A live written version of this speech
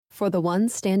For the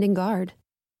ones standing guard,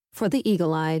 for the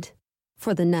eagle-eyed,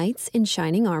 for the knights in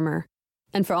shining armor,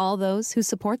 and for all those who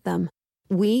support them.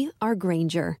 We are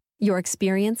Grainger, your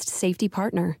experienced safety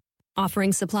partner,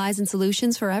 offering supplies and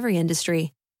solutions for every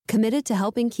industry, committed to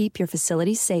helping keep your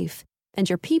facilities safe and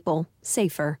your people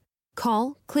safer.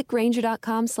 Call,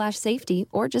 clickgrainger.com/safety,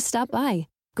 or just stop by.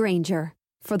 Grainger,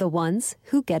 for the ones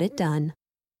who get it done.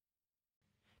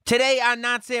 Today on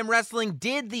Not Sam Wrestling,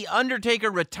 did The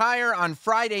Undertaker retire on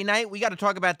Friday night? We got to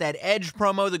talk about that Edge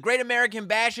promo. The Great American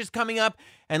Bash is coming up,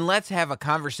 and let's have a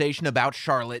conversation about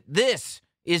Charlotte. This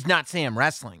is Not Sam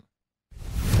Wrestling.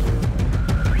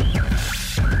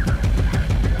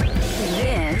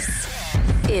 This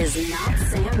is Not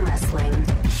Sam Wrestling.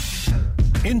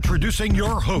 Introducing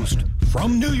your host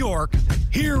from New York,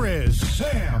 here is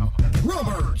Sam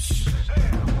Roberts.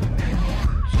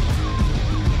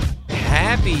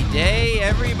 Happy day,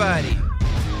 everybody.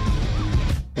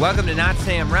 Welcome to Not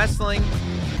Sam Wrestling.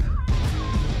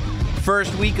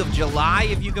 First week of July,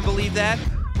 if you can believe that.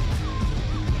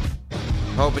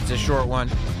 Hope it's a short one.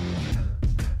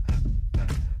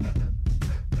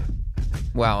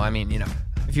 Well, I mean, you know,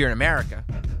 if you're in America,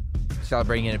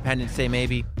 celebrating Independence Day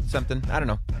maybe, something, I don't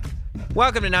know.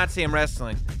 Welcome to Not Sam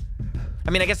Wrestling.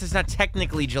 I mean, I guess it's not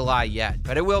technically July yet,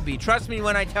 but it will be. Trust me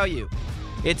when I tell you,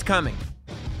 it's coming.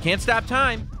 Can't stop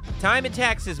time. Time and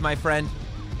taxes, my friend.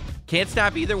 Can't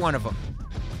stop either one of them.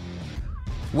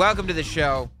 Welcome to the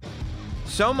show.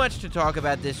 So much to talk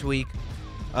about this week.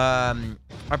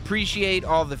 Appreciate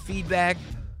all the feedback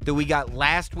that we got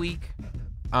last week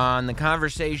on the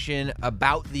conversation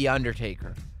about The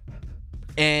Undertaker.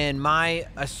 And my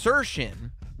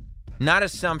assertion, not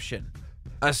assumption,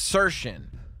 assertion,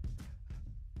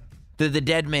 that the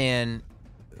dead man,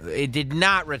 it did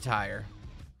not retire,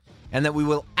 and that we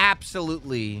will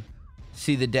absolutely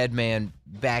see the dead man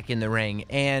back in the ring.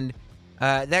 And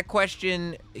that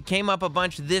question came up a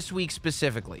bunch this week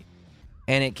specifically.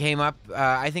 And it came up,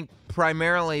 I think,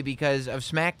 primarily because of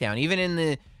SmackDown. Even in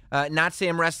the Not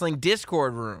Sam Wrestling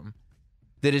Discord room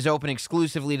that is open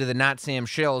exclusively to the Not Sam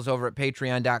shills over at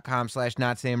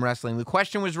patreon.com/NotSamWrestling, the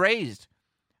question was raised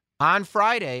on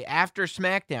Friday after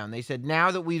SmackDown. They said,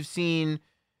 now that we've seen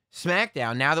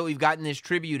SmackDown, now that we've gotten this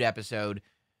tribute episode,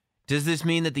 does this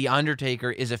mean that The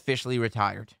Undertaker is officially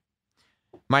retired?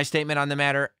 My statement on the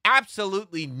matter,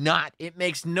 absolutely not. It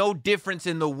makes no difference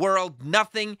in the world.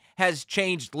 Nothing has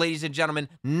changed, ladies and gentlemen.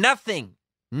 Nothing.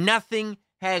 Nothing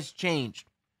has changed.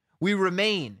 We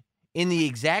remain in the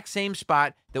exact same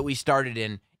spot that we started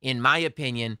in my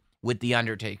opinion, with The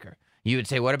Undertaker. You would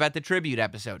say, what about the tribute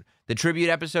episode? The tribute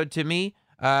episode to me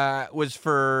was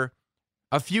for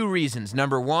a few reasons.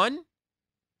 Number one,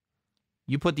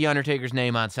 you put The Undertaker's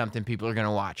name on something, people are going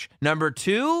to watch. Number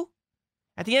two,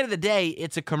 at the end of the day,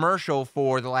 it's a commercial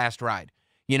for The Last Ride.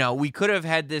 You know, we could have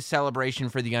had this celebration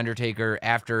for The Undertaker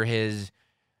after his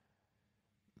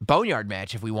Boneyard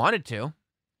match if we wanted to.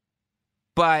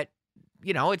 But,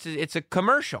 you know, it's a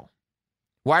commercial.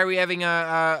 Why are we having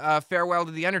a farewell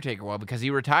to The Undertaker? Well, because he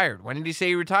retired. When did he say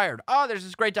he retired? Oh, there's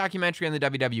this great documentary on the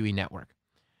WWE Network.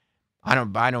 I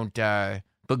don't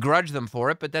begrudge them for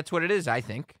it, but that's what it is, I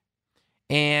think.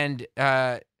 And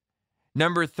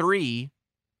number three,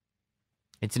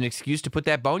 it's an excuse to put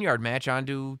that Boneyard match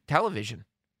onto television.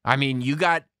 I mean, you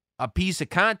got a piece of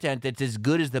content that's as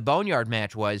good as the Boneyard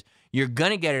match was. You're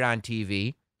going to get it on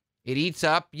TV. It eats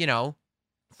up,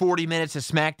 40 minutes of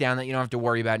SmackDown that you don't have to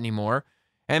worry about anymore.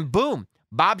 And boom,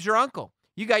 Bob's your uncle.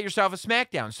 You got yourself a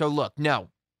SmackDown. So look, no,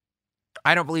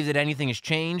 I don't believe that anything has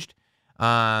changed.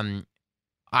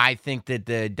 I think that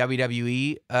the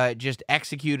WWE just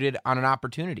executed on an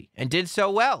opportunity and did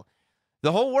so well.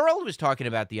 The whole world was talking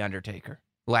about The Undertaker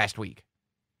last week.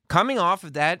 Coming off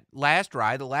of that last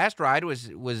ride, the last ride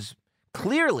was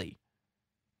clearly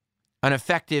an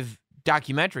effective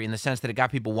documentary in the sense that it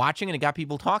got people watching and it got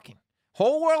people talking.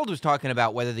 Whole world was talking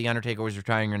about whether The Undertaker was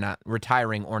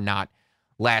retiring or not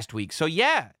last week. So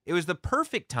yeah, it was the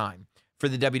perfect time for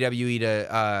the WWE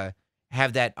to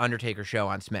have that Undertaker show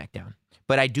on SmackDown.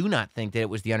 But I do not think that it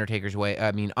was the Undertaker's way.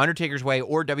 I mean, Undertaker's way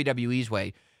or WWE's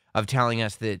way of telling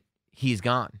us that he's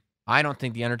gone. I don't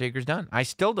think The Undertaker's done. I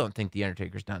still don't think The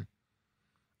Undertaker's done.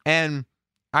 And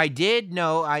I did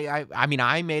know, I mean,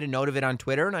 I made a note of it on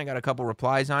Twitter, and I got a couple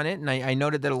replies on it, and I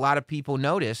noted that a lot of people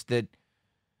noticed that,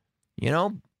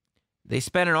 they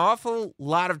spent an awful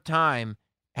lot of time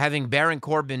having Baron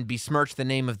Corbin besmirch the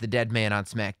name of the dead man on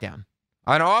SmackDown.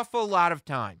 An awful lot of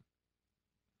time.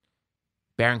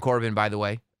 Baron Corbin, by the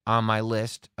way, on my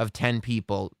list of 10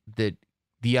 people that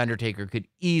The Undertaker could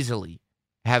easily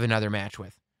have another match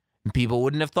with. And people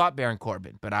wouldn't have thought Baron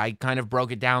Corbin, but I kind of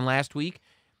broke it down last week.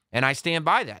 And I stand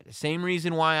by that. The same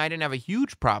reason why I didn't have a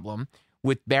huge problem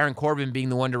with Baron Corbin being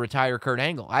the one to retire Kurt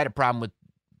Angle. I had a problem with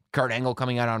Kurt Angle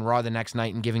coming out on Raw the next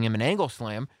night and giving him an angle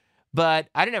slam. But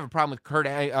I didn't have a problem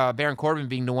with Baron Corbin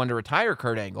being the one to retire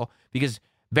Kurt Angle because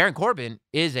Baron Corbin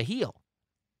is a heel.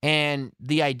 And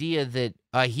the idea that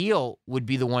a heel would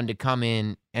be the one to come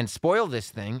in and spoil this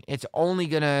thing, it's only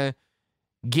going to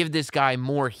give this guy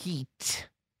more heat.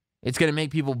 It's going to make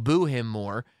people boo him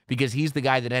more because he's the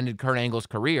guy that ended Kurt Angle's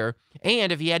career.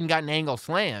 And if he hadn't gotten Angle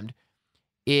slammed,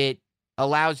 it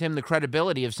allows him the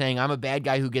credibility of saying, I'm a bad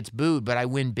guy who gets booed, but I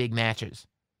win big matches.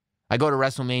 I go to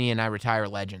WrestleMania and I retire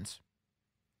legends.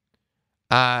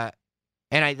 That's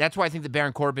why I think that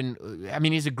Baron Corbin,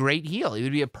 he's a great heel. He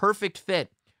would be a perfect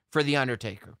fit for The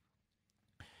Undertaker.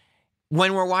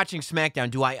 When we're watching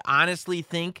SmackDown, do I honestly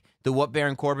think that what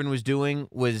Baron Corbin was doing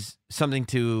was something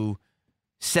to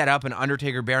set up an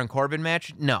Undertaker-Baron Corbin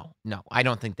match? No, I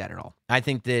don't think that at all. I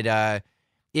think that,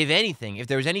 if anything, if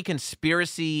there was any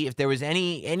conspiracy, if there was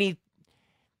anything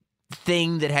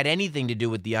that had anything to do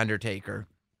with The Undertaker,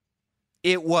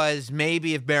 it was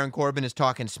maybe if Baron Corbin is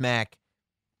talking smack,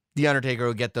 The Undertaker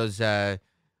would get those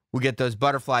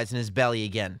butterflies in his belly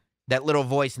again. That little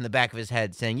voice in the back of his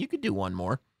head saying, you could do one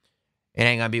more. It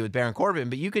ain't going to be with Baron Corbin,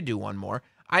 but you could do one more.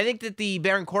 I think that the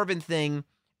Baron Corbin thing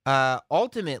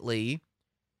ultimately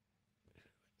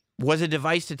was a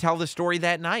device to tell the story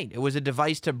that night. It was a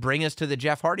device to bring us to the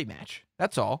Jeff Hardy match.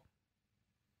 That's all.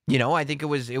 I think it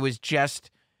was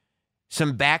just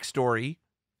some backstory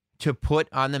to put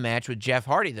on the match with Jeff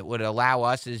Hardy that would allow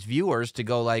us as viewers to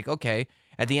go like, okay,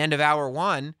 at the end of hour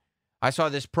one, I saw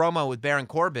this promo with Baron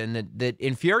Corbin that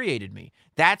infuriated me.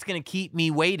 That's going to keep me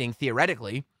waiting,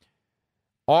 theoretically,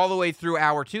 all the way through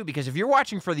hour two, because if you're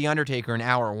watching for The Undertaker in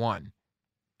hour one,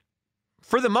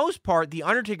 for the most part, the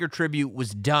Undertaker tribute was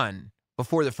done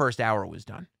before the first hour was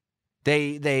done.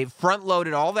 They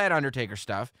front-loaded all that Undertaker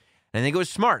stuff, and I think it was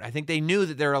smart. I think they knew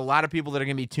that there are a lot of people that are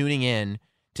going to be tuning in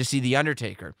to see the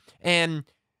Undertaker. And,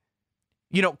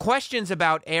 questions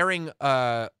about airing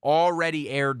already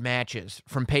aired matches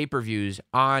from pay-per-views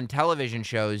on television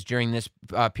shows during this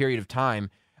period of time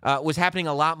was happening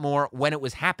a lot more when it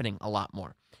was happening a lot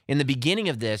more. In the beginning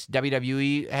of this,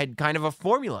 WWE had kind of a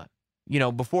formula,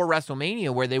 before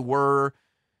WrestleMania, where they were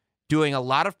doing a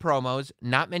lot of promos,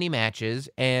 not many matches,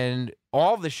 and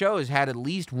all of the shows had at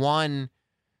least one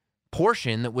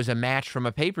portion that was a match from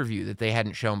a pay-per-view that they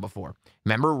hadn't shown before.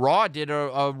 Remember, Raw did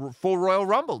a full Royal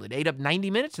Rumble. It ate up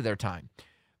 90 minutes of their time.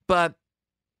 But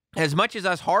as much as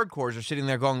us hardcores are sitting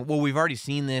there going, well, we've already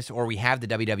seen this, or we have the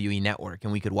WWE Network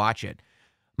and we could watch it,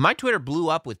 my Twitter blew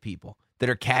up with people that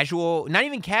are casual, not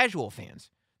even casual fans,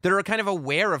 that are kind of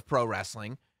aware of pro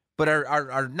wrestling, but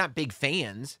are not big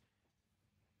fans.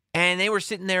 And they were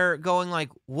sitting there going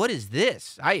like, what is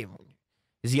this?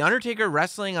 Is The Undertaker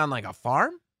wrestling on like a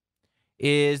farm?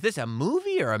 Is this a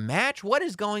movie or a match? What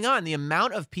is going on? The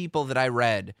amount of people that I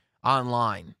read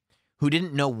online who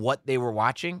didn't know what they were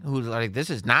watching, who was like, this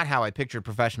is not how I pictured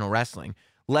professional wrestling,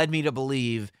 led me to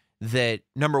believe that,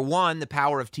 number one, the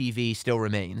power of TV still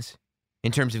remains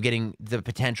in terms of getting the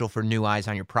potential for new eyes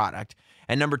on your product.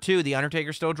 And number two, The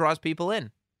Undertaker still draws people in.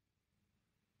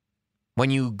 When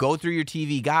you go through your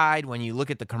TV guide, when you look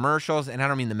at the commercials, and I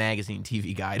don't mean the magazine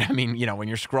TV guide, I mean, when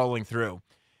you're scrolling through,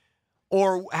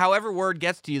 or however word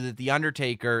gets to you that The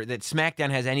Undertaker, that SmackDown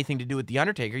has anything to do with The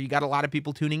Undertaker, you got a lot of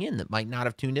people tuning in that might not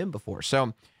have tuned in before.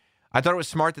 So I thought it was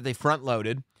smart that they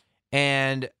front-loaded,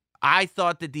 and I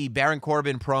thought that the Baron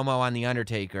Corbin promo on The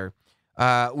Undertaker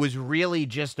was really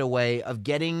just a way of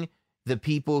getting the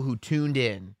people who tuned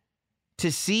in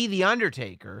to see The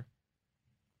Undertaker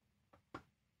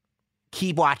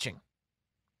keep watching.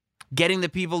 Getting the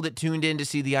people that tuned in to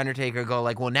see The Undertaker go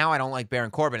like, well, now I don't like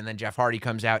Baron Corbin, and then Jeff Hardy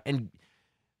comes out. And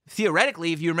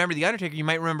theoretically, if you remember The Undertaker, you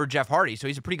might remember Jeff Hardy, so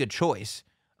he's a pretty good choice.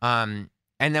 And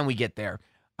then we get there.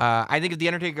 I think if The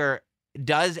Undertaker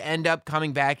does end up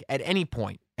coming back at any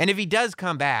point, and if he does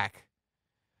come back,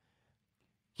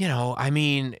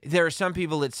 there are some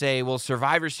people that say, well,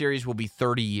 Survivor Series will be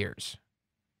 30 years.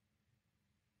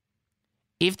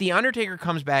 If The Undertaker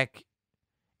comes back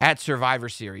at Survivor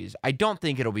Series, I don't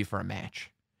think it'll be for a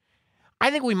match. I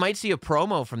think we might see a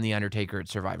promo from The Undertaker at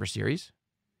Survivor Series.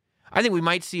 I think we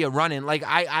might see a run-in. Like,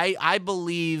 I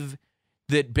believe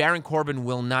that Baron Corbin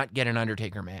will not get an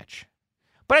Undertaker match.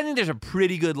 But I think there's a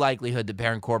pretty good likelihood that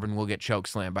Baron Corbin will get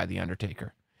chokeslammed by The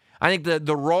Undertaker. I think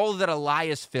the role that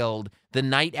Elias filled the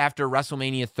night after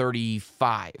WrestleMania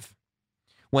 35,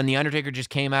 when The Undertaker just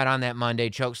came out on that Monday,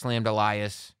 chokeslammed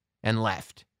Elias, and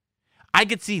left. I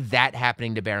could see that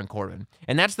happening to Baron Corbin.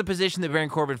 And that's the position that Baron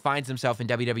Corbin finds himself in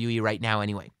WWE right now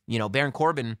anyway. Baron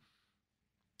Corbin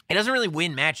He doesn't really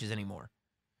win matches anymore.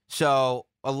 So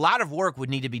a lot of work would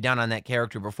need to be done on that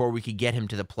character before we could get him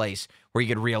to the place where he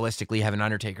could realistically have an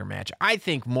Undertaker match. I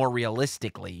think more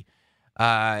realistically,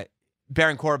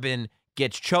 Baron Corbin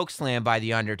gets chokeslammed by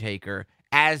The Undertaker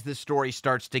as the story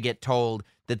starts to get told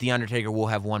that The Undertaker will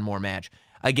have one more match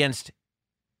against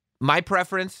my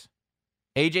preference,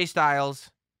 AJ Styles,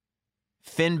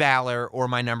 Finn Balor, or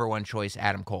my number one choice,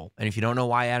 Adam Cole. And if you don't know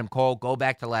why Adam Cole, go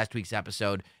back to last week's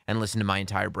episode and listen to my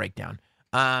entire breakdown.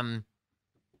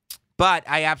 But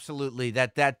I absolutely,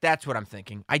 that's what I'm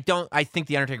thinking. I think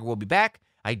The Undertaker will be back.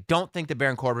 I don't think the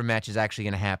Baron Corbin match is actually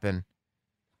going to happen.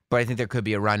 But I think there could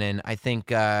be a run-in. I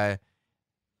think I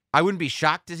wouldn't be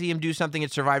shocked to see him do something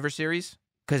at Survivor Series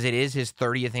because it is his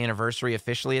 30th anniversary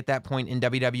officially at that point in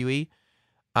WWE.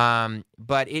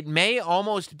 But it may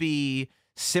almost be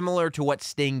similar to what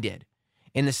Sting did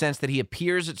in the sense that he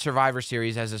appears at Survivor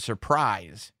Series as a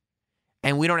surprise,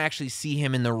 and we don't actually see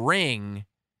him in the ring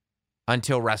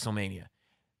until WrestleMania.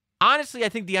 Honestly, I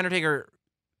think The Undertaker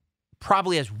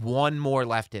probably has one more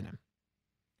left in him.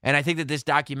 And I think that this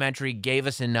documentary gave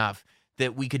us enough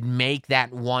that we could make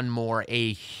that one more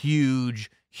a huge,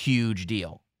 huge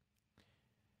deal.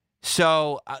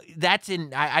 So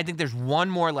I think there's one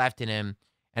more left in him,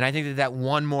 and I think that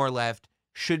one more left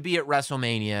should be at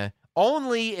WrestleMania,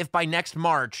 only if by next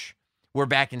March we're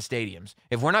back in stadiums.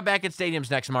 If we're not back in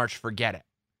stadiums next March, forget it.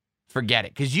 Forget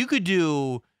it. Because you could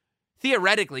do,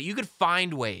 theoretically, you could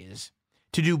find ways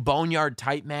to do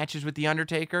boneyard-type matches with The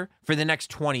Undertaker for the next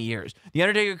 20 years. The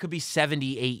Undertaker could be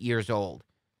 78 years old,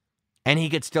 and he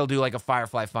could still do like a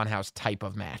Firefly Funhouse type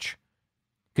of match.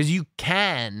 Because you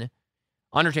can.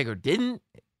 Undertaker didn't.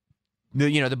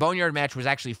 The Boneyard match was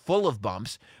actually full of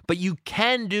bumps, but you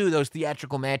can do those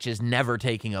theatrical matches never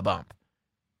taking a bump.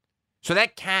 So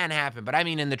that can happen. But I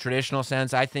mean, in the traditional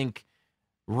sense, I think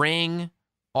ring,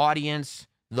 audience,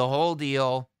 the whole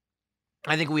deal,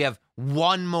 I think we have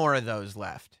one more of those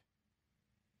left.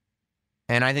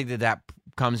 And I think that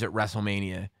comes at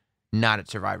WrestleMania, not at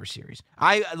Survivor Series.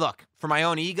 Look, for my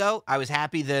own ego, I was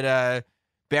happy that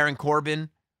Baron Corbin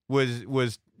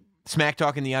was smack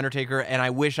talking The Undertaker, and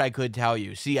I wish I could tell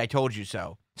you. See, I told you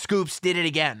so. Scoops did it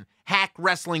again. Hack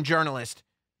wrestling journalist.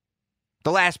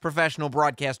 The last professional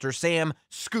broadcaster, Sam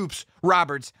Scoops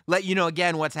Roberts, let you know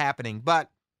again what's happening. But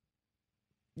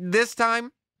this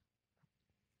time,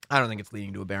 I don't think it's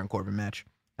leading to a Baron Corbin match.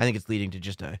 I think it's leading to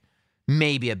just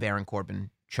maybe a Baron Corbin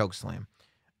chokeslam.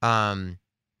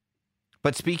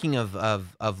 But speaking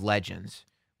of legends,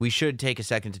 we should take a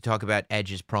second to talk about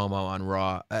Edge's promo on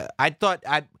Raw.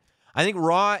 I think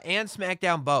Raw and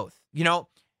SmackDown both.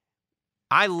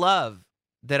 I love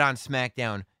that on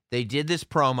SmackDown they did this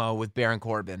promo with Baron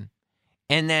Corbin,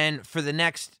 and then for the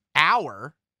next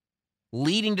hour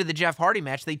leading to the Jeff Hardy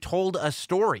match, they told a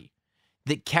story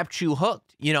that kept you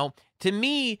hooked. To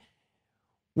me,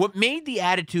 what made the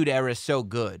Attitude Era so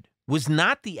good was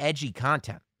not the edgy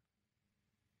content.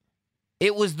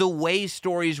 It was the way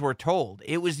stories were told.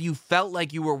 It was, you felt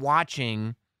like you were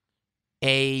watching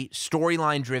a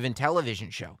storyline-driven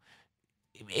television show.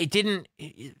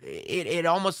 It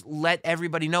almost let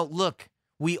everybody know, look,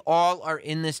 we all are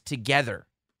in this together,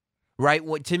 right?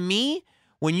 To me,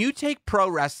 when you take pro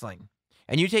wrestling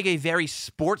and you take a very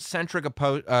sports-centric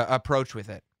approach with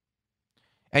it,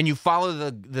 and you follow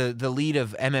the lead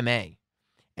of MMA,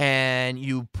 and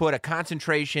you put a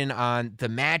concentration on the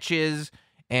matches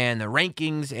and the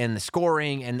rankings and the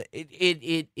scoring, and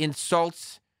it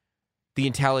insults the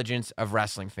intelligence of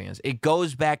wrestling fans. It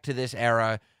goes back to this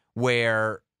era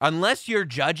where unless you're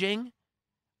judging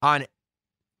on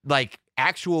like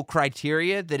actual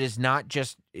criteria that is not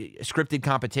just scripted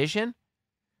competition,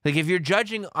 like if you're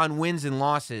judging on wins and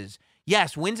losses,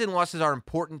 yes, wins and losses are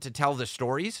important to tell the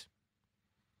stories,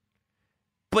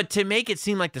 but to make it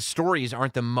seem like the stories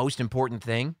aren't the most important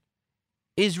thing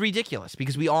is ridiculous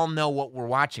because we all know what we're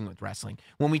watching with wrestling.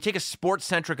 When we take a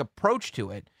sports-centric approach to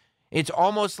it, it's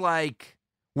almost like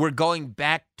we're going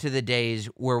back to the days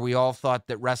where we all thought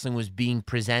that wrestling was being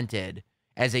presented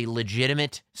as a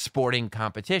legitimate sporting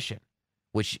competition,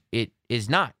 which it is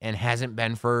not and hasn't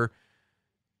been for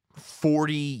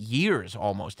 40 years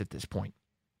almost at this point.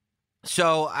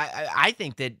 So I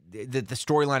think that the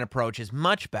storyline approach is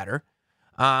much better.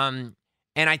 And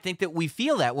I think that we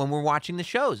feel that when we're watching the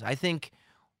shows. I think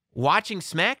watching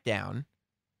SmackDown,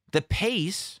 the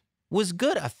pace was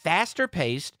good. A faster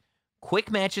paced,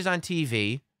 quick matches on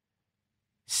TV,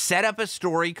 set up a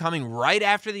story coming right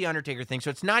after the Undertaker thing. So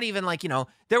it's not even like,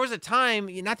 there was a time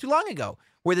not too long ago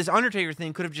where this Undertaker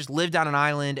thing could have just lived on an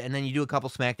island and then you do a couple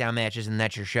SmackDown matches and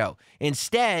that's your show.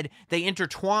 Instead, they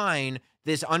intertwine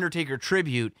this Undertaker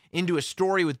tribute into a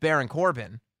story with Baron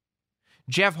Corbin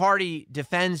Jeff Hardy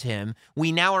defends him.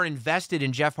 We now are invested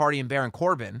in Jeff Hardy and Baron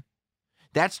Corbin.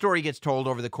 That story gets told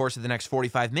over the course of the next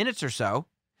 45 minutes or so,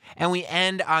 and we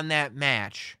end on that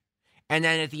match. And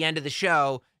then at the end of the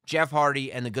show, Jeff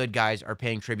Hardy and the good guys are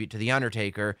paying tribute to The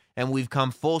Undertaker, and we've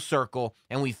come full circle,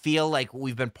 and we feel like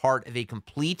we've been part of a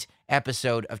complete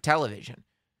episode of television.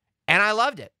 And I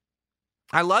loved it.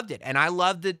 I loved it. And I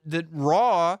love that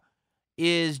Raw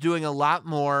is doing a lot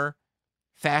more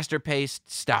faster-paced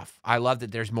stuff. I love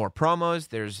that there's more promos.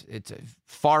 It's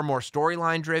far more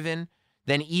storyline-driven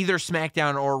than either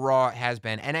SmackDown or Raw has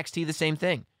been. NXT, the same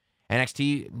thing.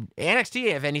 NXT,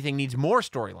 if anything, needs more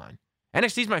storyline.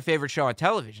 NXT is my favorite show on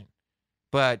television,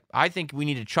 but I think we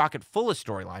need to chock it full of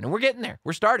storyline, and we're getting there.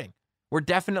 We're starting. We're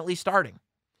definitely starting.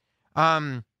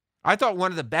 I thought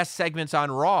one of the best segments on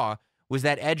Raw was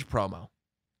that Edge promo.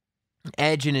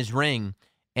 Edge in his ring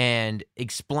and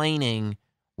explaining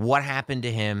what happened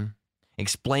to him,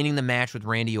 explaining the match with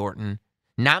Randy Orton,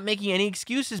 not making any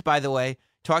excuses, by the way,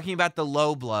 talking about the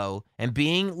low blow and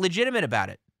being legitimate about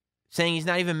it, saying he's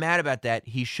not even mad about that.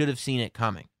 He should have seen it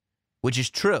coming, which is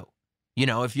true. You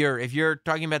know, if you're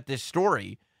talking about this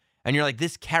story and you're like,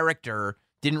 this character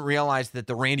didn't realize that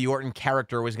the Randy Orton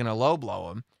character was going to low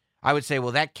blow him, I would say,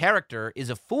 well, that character is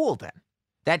a fool then.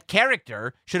 That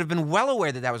character should have been well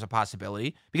aware that that was a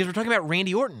possibility because we're talking about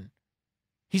Randy Orton.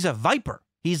 He's a viper.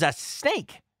 He's a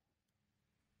snake.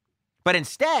 But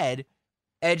instead,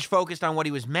 Edge focused on what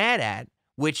he was mad at,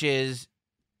 which is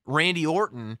Randy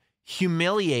Orton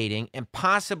humiliating and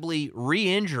possibly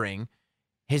re-injuring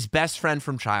his best friend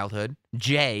from childhood,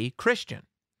 Jay Christian.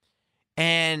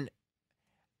 And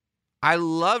I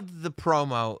loved the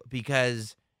promo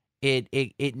because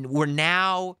we're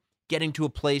now getting to a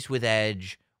place with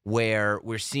Edge where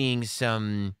we're seeing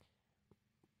some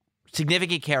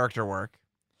significant character work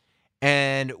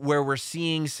and where we're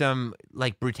seeing some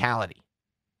like brutality,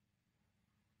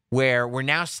 where we're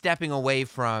now stepping away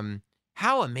from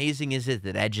how amazing is it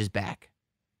that Edge is back.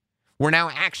 We're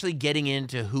now actually getting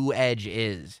into who Edge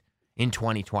is in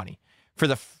 2020. For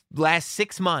the last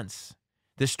 6 months,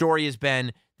 the story has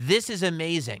been, this is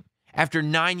amazing. After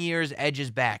 9 years, Edge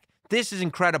is back. This is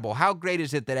incredible. How great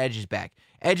is it that Edge is back?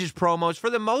 Edge's promos,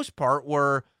 for the most part,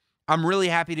 were, I'm really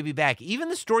happy to be back. Even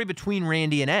the story between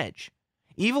Randy and Edge,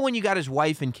 even when you got his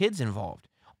wife and kids involved,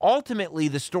 ultimately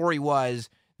the story was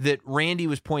that Randy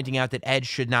was pointing out that Edge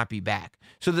should not be back.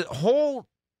 So the whole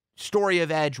story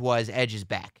of Edge was Edge is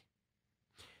back.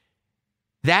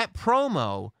 That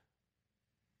promo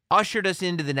ushered us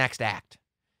into the next act.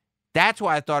 That's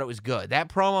why I thought it was good. That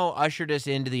promo ushered us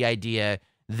into the idea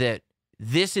that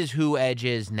this is who Edge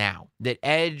is now. That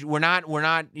Edge, we're not,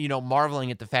 marveling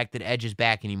at the fact that Edge is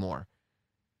back anymore.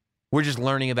 We're just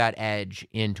learning about Edge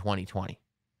in 2020.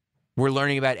 We're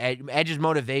learning about Edge. Edge's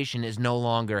motivation is no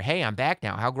longer, hey, I'm back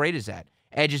now. How great is that?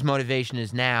 Edge's motivation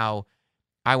is now,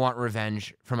 I want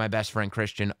revenge for my best friend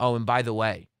Christian. Oh, and by the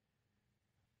way,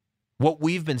 what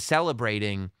we've been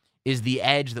celebrating is the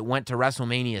Edge that went to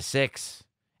WrestleMania 6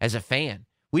 as a fan.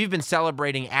 We've been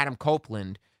celebrating Adam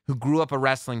Copeland, who grew up a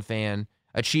wrestling fan,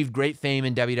 achieved great fame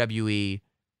in WWE,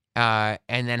 and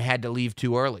then had to leave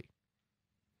too early.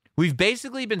 We've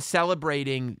basically been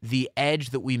celebrating the Edge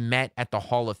that we met at the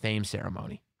Hall of Fame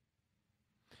ceremony.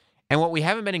 And what we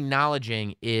haven't been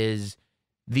acknowledging is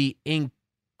the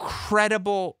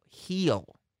incredible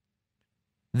heel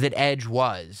that Edge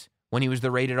was when he was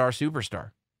the Rated R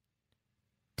superstar.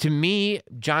 To me,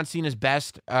 John Cena's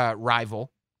best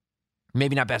rival,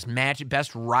 maybe not best match,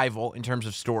 best rival in terms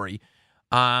of story,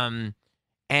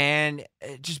 and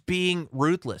just being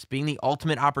ruthless, being the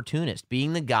ultimate opportunist,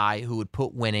 being the guy who would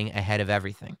put winning ahead of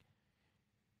everything.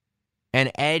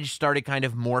 And Edge started kind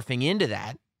of morphing into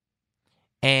that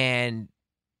and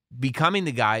becoming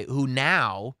the guy who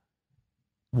now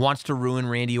wants to ruin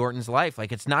Randy Orton's life.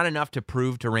 Like, it's not enough to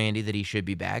prove to Randy that he should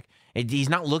be back. He's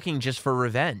not looking just for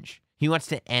revenge. He wants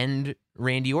to end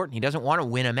Randy Orton. He doesn't want to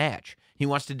win a match. He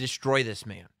wants to destroy this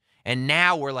man. And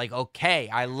now we're like, okay,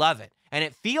 I love it. And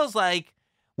it feels like,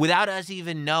 without us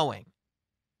even knowing,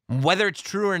 whether it's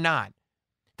true or not,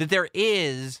 that there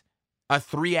is a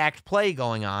 3-act play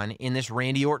going on in this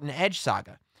Randy Orton Edge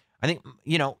saga. I think,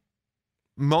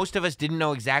 most of us didn't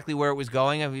know exactly where it was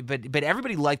going, but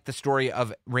everybody liked the story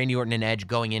of Randy Orton and Edge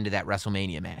going into that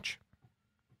WrestleMania match.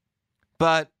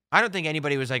 But I don't think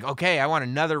anybody was like, okay, I want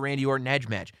another Randy Orton Edge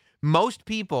match. Most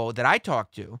people that I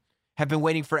talked to have been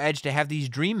waiting for Edge to have these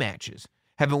dream matches,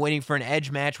 have been waiting for an Edge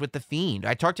match with The Fiend.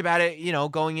 I talked about it,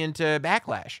 going into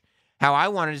Backlash, how I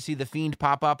wanted to see The Fiend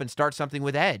pop up and start something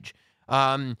with Edge.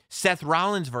 Seth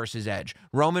Rollins versus Edge,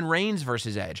 Roman Reigns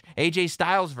versus Edge, AJ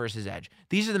Styles versus Edge.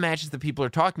 These are the matches that people are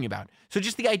talking about. So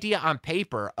just the idea on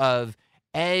paper of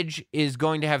Edge is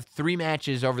going to have 3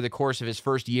 matches over the course of his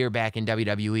first year back in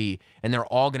WWE, and they're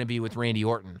all going to be with Randy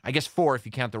Orton. I guess 4 if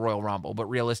you count the Royal Rumble, but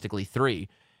realistically 3.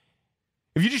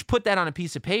 If you just put that on a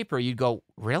piece of paper, you'd go,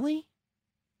 really?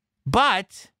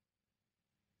 But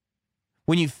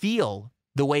when you feel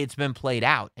the way it's been played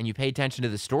out and you pay attention to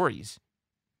the stories,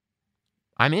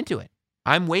 I'm into it.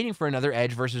 I'm waiting for another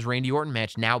Edge versus Randy Orton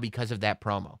match now because of that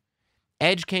promo.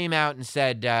 Edge came out and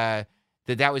said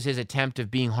that was his attempt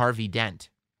of being Harvey Dent,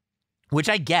 which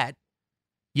I get.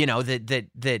 You know,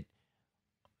 that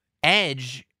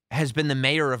Edge has been the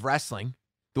mayor of wrestling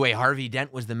the way Harvey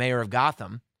Dent was the mayor of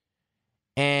Gotham.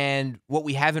 And what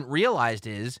we haven't realized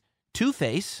is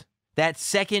Two-Face, that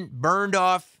second burned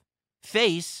off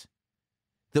face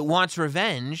that wants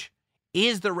revenge,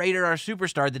 is the Rated R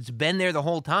superstar that's been there the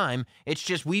whole time. It's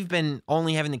just we've been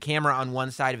only having the camera on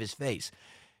one side of his face.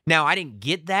 Now, I didn't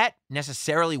get that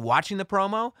necessarily watching the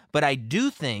promo, but I do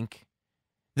think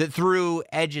that through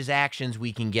Edge's actions,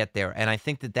 we can get there. And I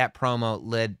think that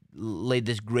promo laid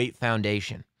this great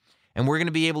foundation. And we're going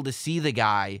to be able to see the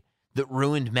guy that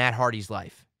ruined Matt Hardy's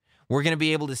life. We're going to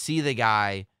be able to see the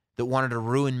guy that wanted to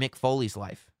ruin Mick Foley's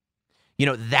life. You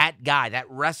know, that guy, that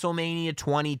WrestleMania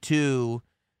 22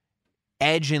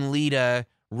 Edge and Lita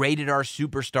Rated R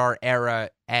superstar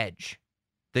era Edge.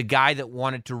 The guy that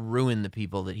wanted to ruin the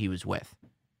people that he was with.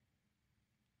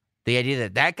 The idea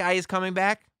that guy is coming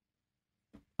back,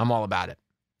 I'm all about it.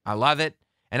 I love it.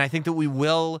 And I think that we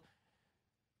will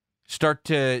start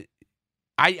to,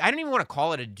 I don't even want to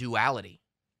call it a duality.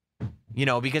 You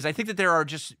know, because I think that there are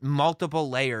just multiple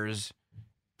layers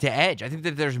to Edge. I think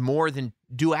that there's more than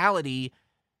duality.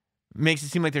 Makes it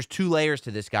seem like there's 2 layers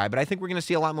to this guy, but I think we're going to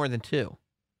see a lot more than 2.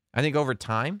 I think over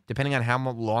time, depending on how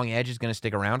long Edge is going to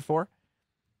stick around for,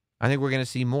 I think we're going to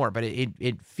see more. But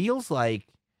it feels like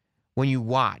when you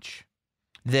watch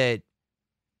that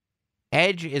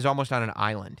Edge is almost on an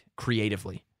island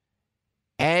creatively.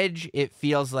 Edge, it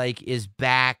feels like, is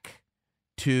back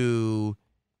to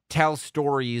tell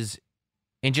stories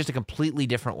in just a completely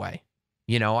different way.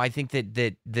 You know, I think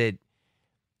that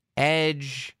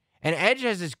Edge, and Edge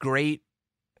has this great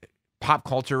pop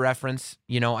culture reference.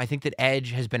 You know, I think that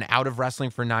Edge has been out of wrestling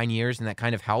for 9 years, and that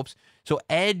kind of helps. So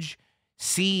Edge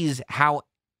sees how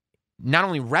not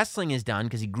only wrestling is done,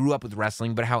 because he grew up with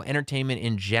wrestling, but how entertainment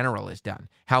in general is done,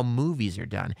 how movies are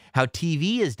done, how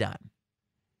TV is done.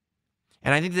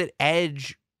 And I think that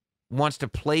Edge wants to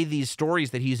play these stories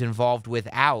that he's involved with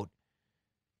out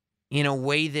in a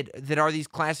way that are these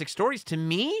classic stories. To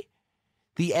me,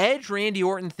 the Edge Randy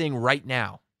Orton thing right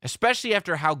now, especially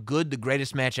after how good the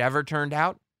greatest match ever turned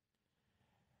out,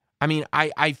 I mean,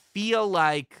 I feel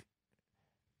like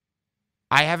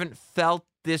I haven't felt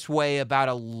this way about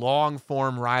a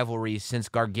long-form rivalry since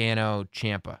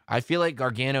Gargano-Ciampa. I feel like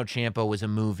Gargano-Ciampa was a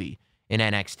movie in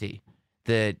NXT.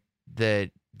 The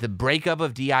breakup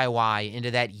of DIY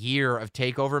into that year of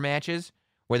takeover matches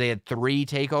where they had 3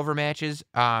 takeover matches,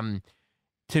 to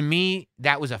me,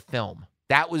 that was a film.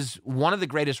 That was one of the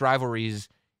greatest rivalries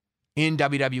in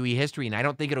WWE history, and I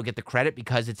don't think it'll get the credit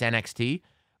because it's NXT,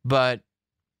 but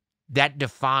that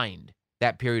defined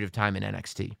that period of time in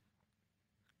NXT.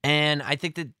 And I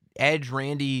think that Edge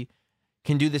Randy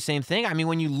can do the same thing. I mean,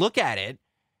 when you look at it,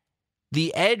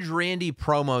 the Edge Randy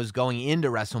promos going into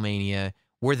WrestleMania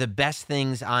were the best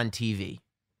things on TV.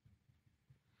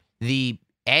 The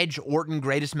Edge Orton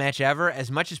greatest match ever,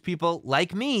 as much as people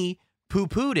like me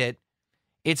poo-pooed it,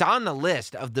 it's on the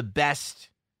list of the best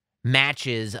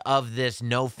matches of this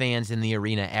no fans in the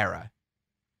arena era.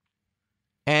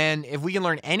 And if we can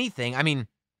learn anything, I mean,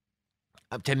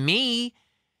 to me,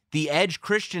 the Edge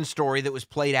Christian story that was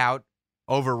played out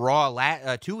over Raw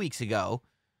 2 weeks ago,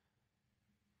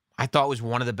 I thought was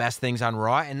one of the best things on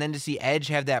Raw. And then to see Edge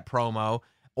have that promo,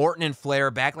 Orton and Flair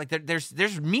back, like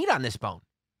there's meat on this bone.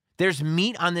 There's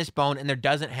meat on this bone, and there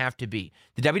doesn't have to be.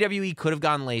 The WWE could have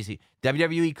gone lazy.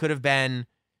 WWE could have been,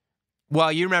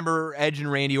 well, you remember Edge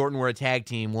and Randy Orton were a tag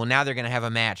team. Well, now they're going to have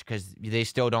a match because they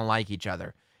still don't like each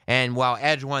other. And while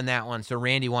Edge won that one, so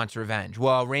Randy wants revenge.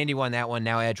 Well, Randy won that one,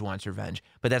 now Edge wants revenge.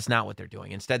 But that's not what they're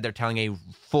doing. Instead, they're telling a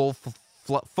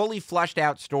fully fleshed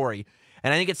out story.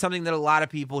 And I think it's something that a lot of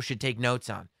people should take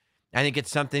notes on. I think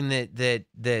it's something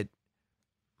that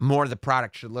more of the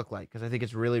product should look like, because I think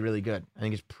it's really, really good. I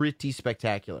think it's pretty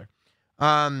spectacular.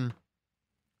 Also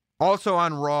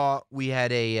on Raw, we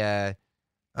had a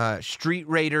Street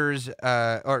Raiders,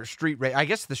 the Street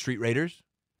Raiders,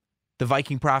 the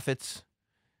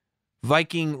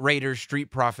Viking Raiders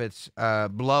Street Profits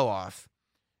blow off.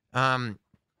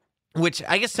 Which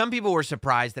I guess some people were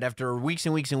surprised that after weeks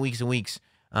and weeks and weeks and weeks,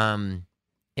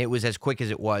 it was as quick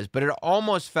as it was. But it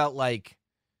almost felt like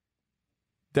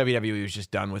WWE was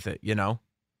just done with it, you know?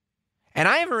 And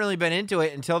I haven't really been into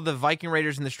it until the Viking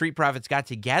Raiders and the Street Profits got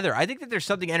together. I think that there's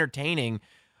something entertaining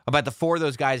about the four of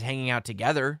those guys hanging out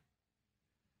together.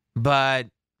 But,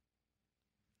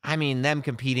 I mean, them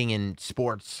competing in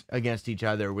sports against each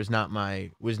other was not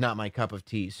my cup of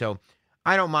tea. So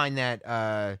I don't mind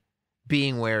that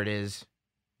being where it is,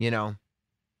 you know.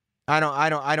 I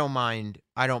don't mind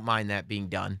that being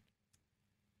done.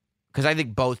 Because I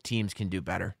think both teams can do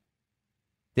better.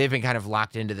 They've been kind of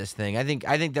locked into this thing. I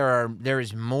think there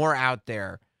is more out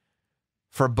there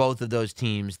for both of those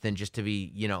teams than just to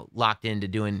be, you know, locked into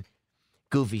doing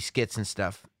goofy skits and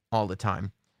stuff all the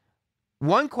time.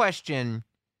 One question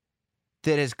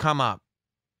that has come up,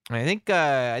 and I think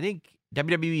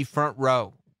WWE Front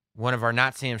Row, one of our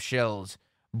Not Sam shills,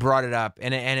 brought it up,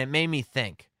 and it made me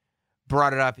think.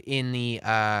 Brought it up in the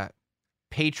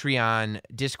Patreon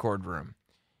Discord room.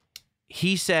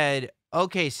 He said,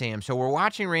 okay, Sam, so we're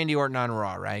watching Randy Orton on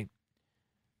Raw, right?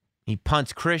 He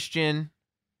punts Christian,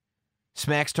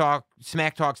 smack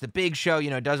talks the Big Show, you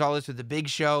know, does all this with the Big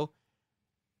Show.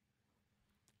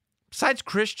 Besides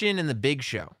Christian and the Big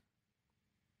Show,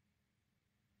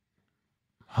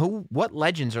 what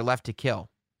legends are left to kill?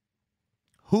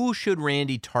 Who should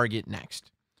Randy target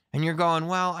next? And you're going,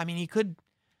 well, I mean, he could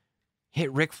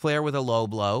hit Ric Flair with a low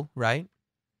blow, right?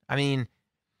 I mean,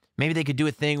 maybe they could do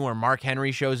a thing where Mark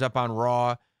Henry shows up on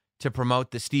Raw to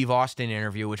promote the Steve Austin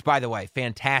interview, which, by the way,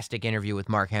 fantastic interview with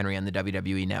Mark Henry on the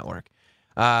WWE Network.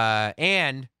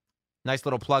 And nice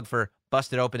little plug for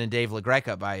Busted Open and Dave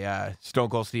LaGreca by Stone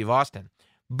Cold Steve Austin.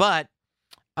 But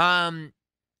I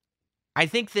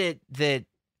think that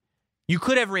you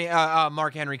could have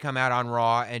Mark Henry come out on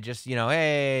Raw and just, you know,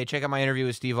 hey, check out my interview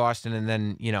with Steve Austin, and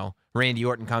then, you know, Randy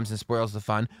Orton comes and spoils the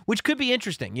fun, which could be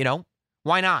interesting, you know.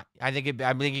 Why not? I think it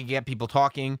could get people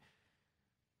talking,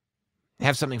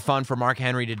 have something fun for Mark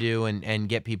Henry to do, and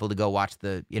get people to go watch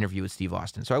the interview with Steve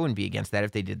Austin. So I wouldn't be against that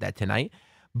if they did that tonight.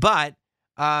 But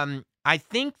I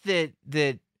think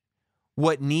that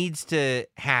what needs to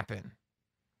happen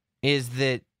is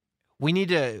that we need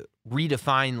to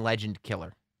redefine legend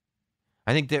killer.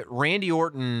 I think that Randy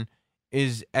Orton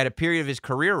is at a period of his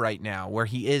career right now where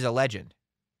he is a legend.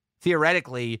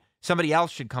 Theoretically, somebody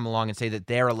else should come along and say that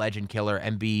they're a legend killer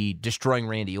and be destroying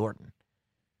Randy Orton.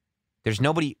 There's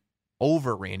nobody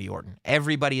over Randy Orton.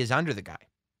 Everybody is under the guy.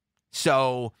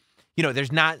 So, you know,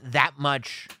 there's not that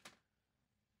much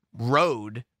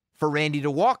road for Randy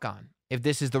to walk on if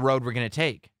this is the road we're going to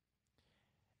take.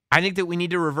 I think that we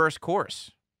need to reverse course.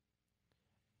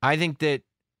 I think that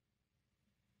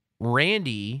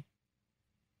Randy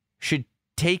should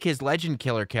take his legend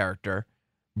killer character,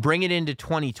 bring it into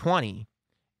 2020,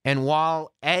 and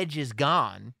while Edge is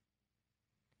gone,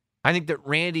 I think that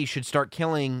Randy should start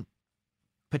killing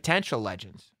potential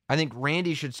legends. I think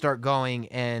Randy should start going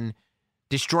and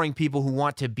destroying people who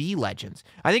want to be legends.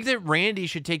 I think that Randy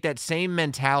should take that same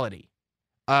mentality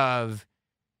of,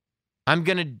 I'm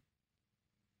going to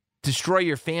destroy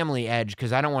your family, Edge,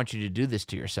 because I don't want you to do this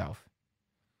to yourself.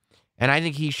 And I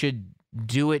think he should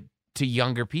do it to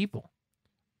younger people.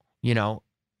 You know,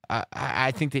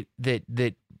 I think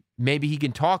that maybe he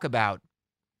can talk about,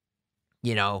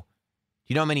 you know,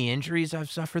 do you know how many injuries I've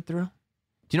suffered through?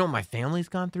 Do you know what my family's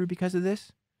gone through because of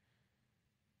this?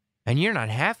 And you're not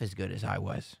half as good as I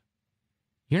was.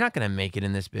 You're not going to make it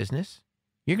in this business.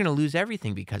 You're going to lose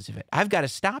everything because of it. I've got to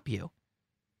stop you.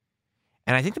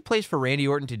 And I think the place for Randy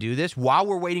Orton to do this, while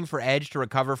we're waiting for Edge to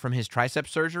recover from his tricep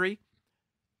surgery,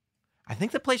 I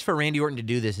think the place for Randy Orton to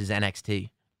do this is NXT.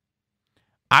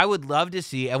 I would love to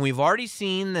see, and we've already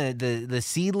seen the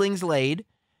seedlings laid.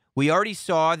 We already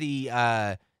saw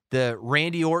the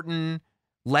Randy Orton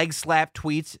leg slap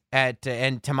tweets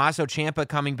and Tommaso Ciampa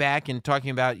coming back and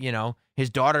talking about, you know, his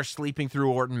daughter sleeping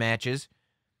through Orton matches.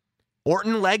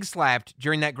 Orton leg slapped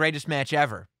during that greatest match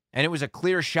ever, and it was a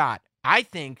clear shot. I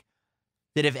think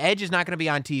that if Edge is not going to be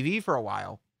on TV for a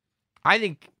while, I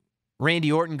think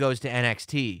Randy Orton goes to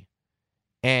NXT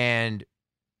and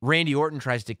Randy Orton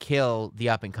tries to kill the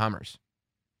up-and-comers.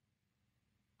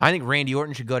 I think Randy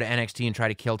Orton should go to NXT and try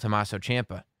to kill Tommaso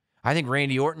Ciampa. I think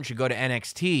Randy Orton should go to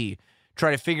NXT, try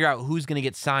to figure out who's going to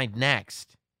get signed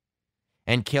next,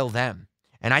 and kill them.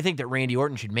 And I think that Randy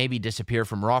Orton should maybe disappear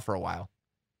from Raw for a while.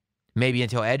 Maybe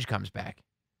until Edge comes back.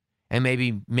 And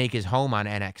maybe make his home on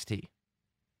NXT.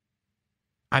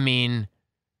 I mean,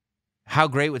 how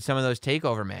great would some of those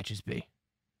takeover matches be?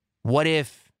 What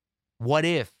if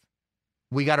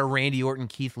we got a Randy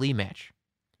Orton-Keith Lee match?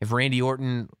 If Randy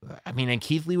Orton, and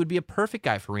Keith Lee would be a perfect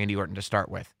guy for Randy Orton to start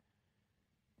with.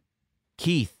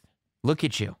 Keith, look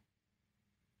at you.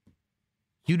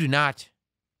 You do not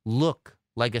look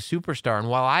like a superstar. And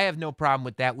while I have no problem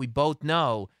with that, we both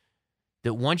know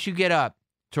that once you get up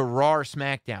to Raw or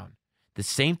SmackDown, the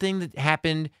same thing that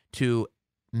happened to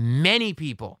many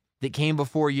people that came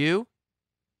before you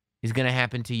is going to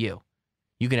happen to you.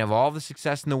 You can have all the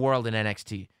success in the world in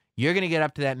NXT. You're going to get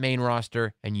up to that main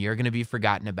roster, and you're going to be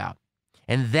forgotten about.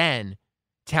 And then,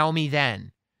 tell me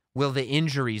then, will the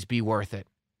injuries be worth it?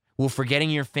 Will forgetting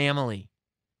your family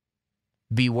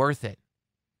be worth it?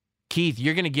 Keith,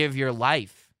 you're going to give your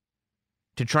life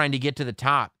to trying to get to the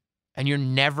top, and you're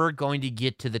never going to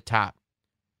get to the top.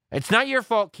 It's not your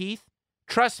fault, Keith.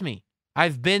 Trust me,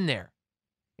 I've been there.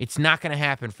 It's not going to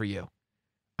happen for you.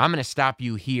 I'm going to stop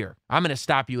you here. I'm going to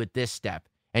stop you at this step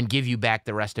and give you back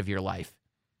the rest of your life.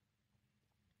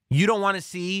 You don't want to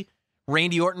see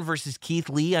Randy Orton versus Keith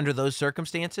Lee under those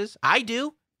circumstances? I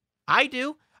do. I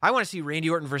want to see Randy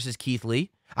Orton versus Keith Lee.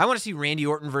 I want to see Randy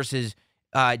Orton versus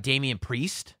Damian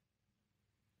Priest.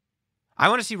 I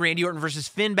want to see Randy Orton versus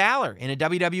Finn Balor in a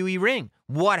WWE ring.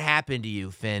 What happened to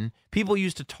you, Finn? People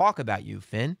used to talk about you,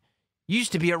 Finn. You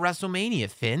used to be at WrestleMania,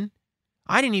 Finn.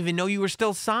 I didn't even know you were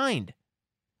still signed.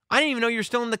 I didn't even know you were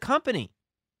still in the company.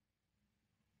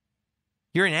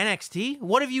 You're in NXT?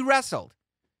 What have you wrestled?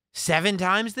 7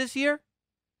 times this year?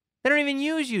 They don't even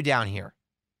use you down here.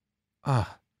 Ugh.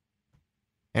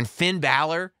 And Finn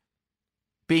Balor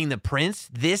being the prince,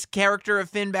 this character of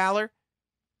Finn Balor,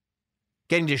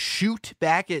 getting to shoot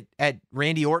back at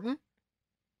Randy Orton.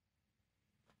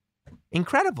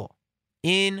 Incredible.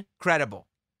 Incredible.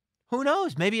 Who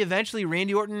knows? Maybe eventually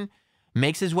Randy Orton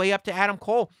makes his way up to Adam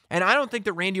Cole. And I don't think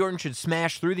that Randy Orton should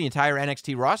smash through the entire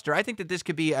NXT roster. I think that this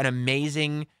could be an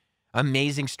amazing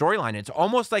storyline. It's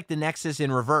almost like the Nexus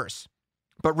in reverse.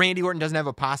 But Randy Orton doesn't have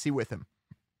a posse with him.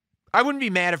 I wouldn't be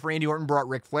mad if Randy Orton brought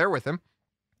Ric Flair with him.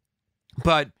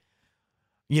 But,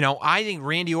 I think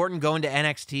Randy Orton going to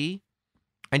NXT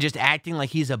and just acting like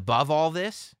he's above all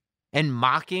this and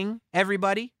mocking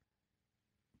everybody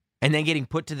and then getting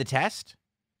put to the test.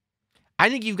 I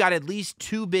think you've got at least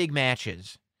 2 big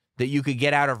matches that you could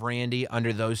get out of Randy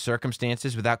under those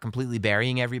circumstances without completely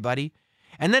burying everybody.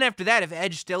 And then after that, if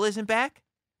Edge still isn't back,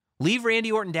 leave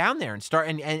Randy Orton down there and start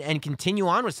and continue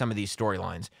on with some of these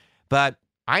storylines. But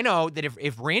I know that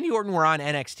if Randy Orton were on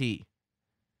NXT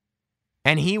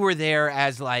and he were there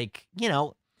as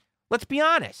let's be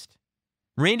honest.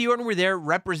 Randy Orton were there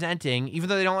representing, even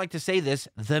though they don't like to say this,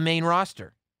 the main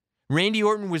roster. Randy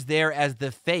Orton was there as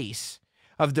the face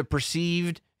of the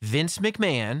perceived Vince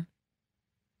McMahon,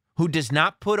 who does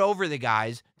not put over the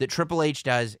guys that Triple H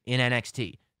does in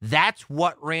NXT. That's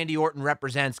what Randy Orton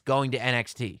represents going to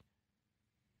NXT.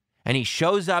 And he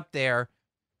shows up there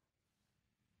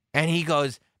and he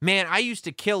goes, man, I used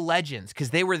to kill legends because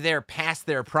they were there past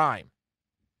their prime.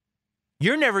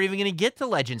 You're never even going to get to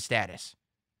legend status.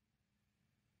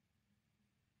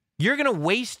 You're going to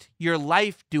waste your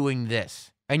life doing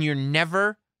this, and you're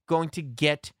never going to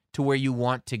get to where you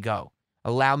want to go.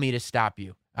 Allow me to stop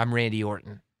you. I'm Randy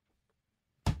Orton.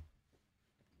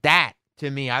 That,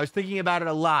 to me, I was thinking about it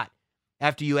a lot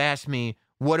after you asked me,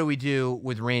 what do we do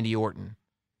with Randy Orton?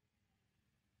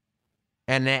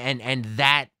 And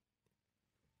that,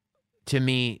 to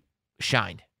me,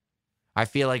 shined. I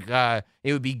feel like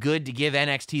it would be good to give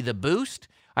NXT the boost.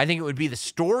 I think it would be the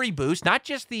story boost, not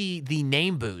just the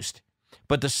name boost,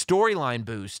 but the storyline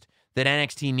boost that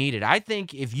NXT needed. I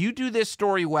think if you do this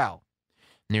story well,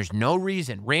 and there's no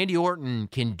reason Randy Orton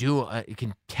can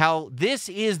tell. This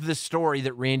is the story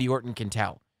that Randy Orton can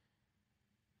tell.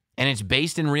 And it's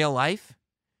based in real life.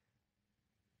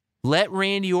 Let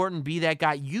Randy Orton be that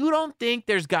guy. You don't think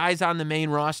there's guys on the main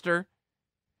roster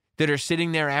that are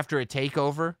sitting there after a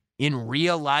takeover in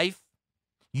real life?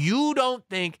 You don't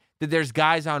think that there's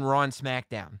guys on Raw and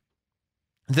SmackDown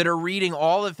that are reading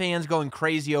all the fans going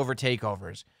crazy over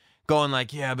takeovers, going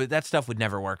like, yeah, but that stuff would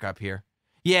never work up here.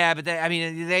 Yeah, but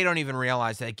they don't even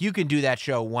realize that. Like, you can do that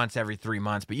show once every 3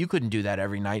 months, but you couldn't do that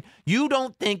every night. You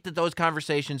don't think that those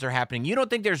conversations are happening. You don't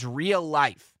think there's real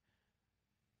life.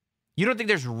 You don't think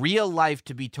there's real life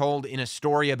to be told in a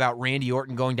story about Randy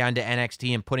Orton going down to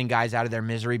NXT and putting guys out of their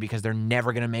misery because they're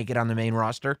never going to make it on the main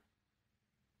roster?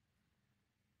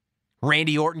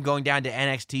 Randy Orton going down to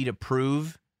NXT to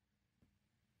prove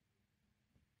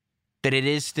that it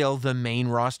is still the main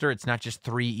roster. It's not just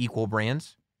 3 equal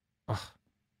brands. Ugh.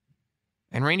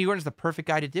 And Randy Orton's the perfect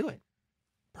guy to do it.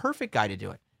 Perfect guy to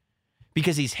do it.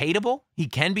 Because he's hateable. He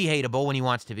can be hateable when he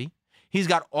wants to be. He's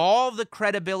got all the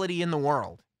credibility in the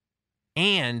world.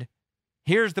 And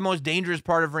here's the most dangerous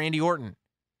part of Randy Orton.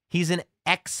 He's an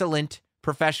excellent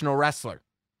professional wrestler,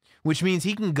 which means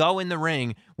he can go in the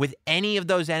ring with any of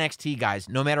those NXT guys,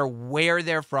 no matter where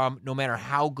they're from, no matter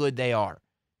how good they are,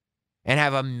 and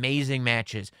have amazing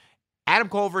matches. Adam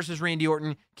Cole versus Randy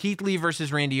Orton, Keith Lee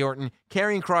versus Randy Orton,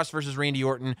 Karrion Kross versus Randy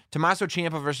Orton, Tommaso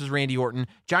Ciampa versus Randy Orton,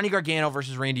 Johnny Gargano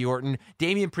versus Randy Orton,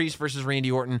 Damian Priest versus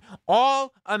Randy Orton.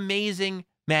 All amazing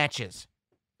matches.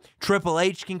 Triple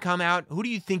H can come out. Who do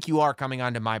you think you are coming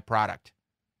onto my product?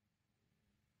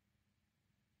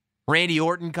 Randy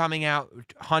Orton coming out.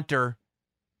 Hunter,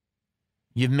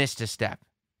 you've missed a step.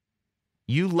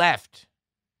 You left.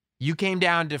 You came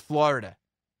down to Florida.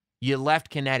 You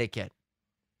left Connecticut.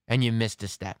 And you missed a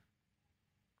step.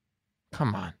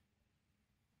 Come on.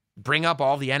 Bring up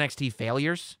all the NXT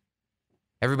failures.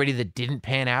 Everybody that didn't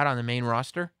pan out on the main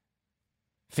roster.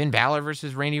 Finn Balor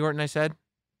versus Randy Orton, I said.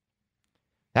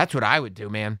 That's what I would do,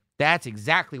 man. That's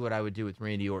exactly what I would do with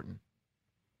Randy Orton.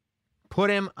 Put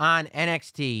him on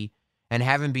NXT and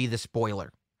have him be the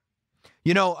spoiler.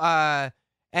 You know,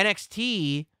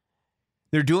 NXT,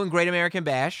 they're doing Great American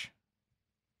Bash,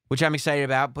 which I'm excited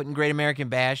about, putting Great American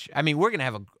Bash. I mean, we're going to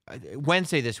have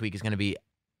Wednesday this week is going to be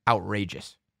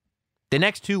outrageous. The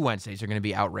next 2 Wednesdays are going to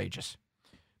be outrageous.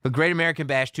 But Great American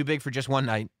Bash, too big for just one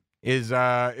night, is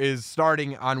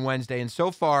starting on Wednesday. And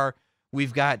so far,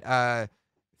 we've got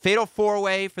Fatal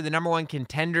 4-Way for the number 1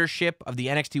 contendership of the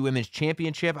NXT Women's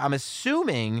Championship. I'm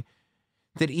assuming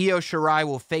that Io Shirai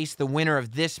will face the winner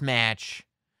of this match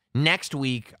next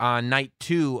week on night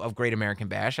 2 of Great American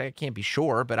Bash. I can't be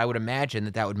sure, but I would imagine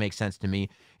that would make sense to me.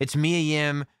 It's Mia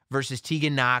Yim versus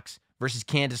Tegan Nox versus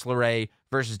Candice LeRae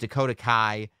versus Dakota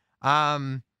Kai.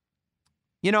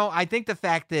 You know, I think the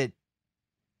fact that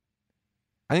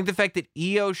Io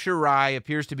Shirai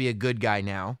appears to be a good guy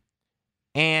now,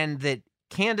 and that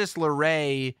Candice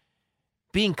LeRae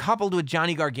being coupled with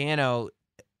Johnny Gargano,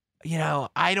 you know,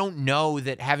 I don't know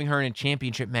that having her in a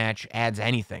championship match adds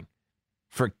anything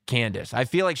for Candice. I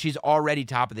feel like she's already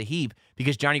top of the heap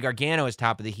because Johnny Gargano is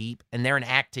top of the heap and they're an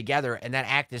act together, and that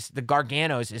act is, the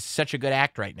Garganos is such a good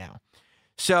act right now.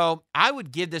 So I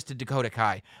would give this to Dakota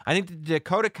Kai. I think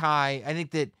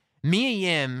that Mia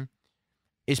Yim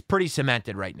is pretty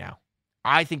cemented right now.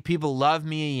 I think people love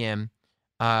Mia Yim.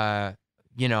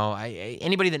 You know,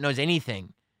 anybody that knows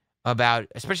anything about,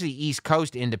 especially East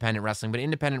Coast independent wrestling, but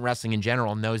independent wrestling in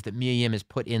general, knows that Mia Yim has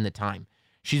put in the time.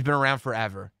 She's been around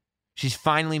forever. She's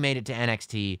finally made it to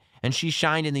NXT, and she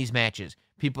shined in these matches.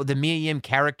 The Mia Yim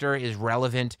character is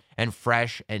relevant and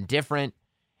fresh and different,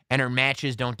 and her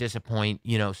matches don't disappoint,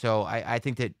 you know. So I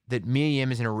think that Mia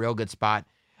Yim is in a real good spot.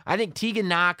 I think Tegan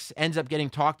Nox ends up getting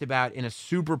talked about in a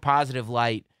super positive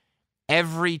light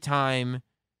every time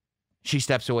she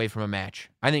steps away from a match.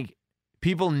 I think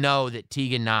people know that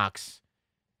Tegan Nox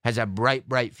has a bright,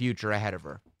 bright future ahead of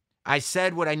her. I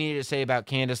said what I needed to say about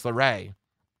Candice LeRae.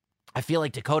 I feel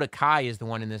like Dakota Kai is the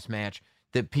one in this match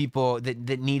that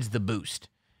needs the boost.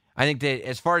 I think that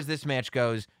as far as this match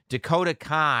goes, Dakota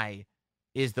Kai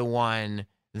is the one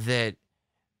that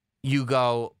you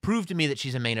go, prove to me that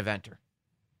she's a main eventer.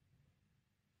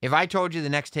 If I told you the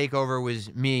next takeover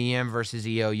was Mia Yim versus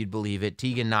Io, you'd believe it.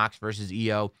 Tegan Nox versus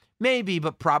Io, maybe,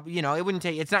 but probably, you know, it wouldn't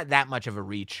take, it's not that much of a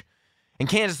reach. And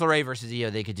Candice LeRae versus Io,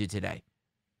 they could do today.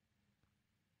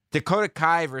 Dakota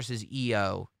Kai versus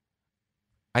Io,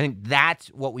 I think that's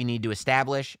what we need to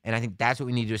establish, and I think that's what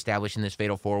we need to establish in this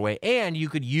Fatal 4-Way. And you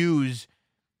could use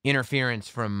interference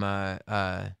from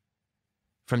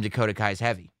Dakota Kai's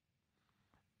heavy.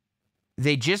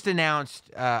 They just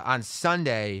announced on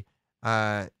Sunday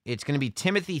it's going to be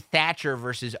Timothy Thatcher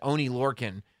versus Oney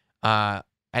Lorcan at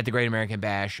the Great American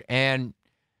Bash. And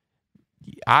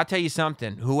I'll tell you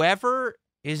something. Whoever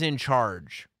is in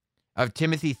charge of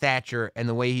Timothy Thatcher and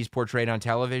the way he's portrayed on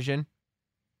television,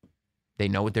 they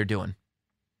know what they're doing.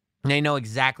 They know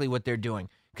exactly what they're doing.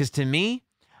 Because to me,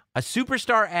 a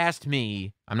superstar asked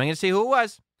me, I'm not going to say who it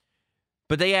was,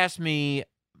 but they asked me,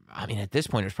 I mean, at this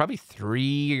point, it was probably 3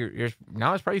 years,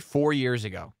 now it's probably 4 years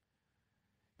ago.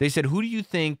 They said, who do you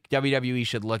think WWE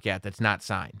should look at that's not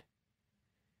signed?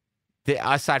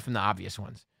 Aside from the obvious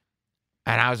ones.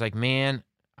 And I was like, man,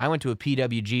 I went to a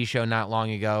PWG show not long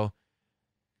ago.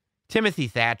 Timothy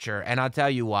Thatcher, and I'll tell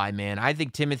you why, man. I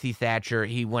think Timothy Thatcher,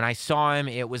 when I saw him,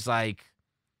 it was like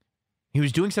he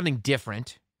was doing something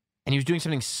different, and he was doing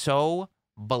something so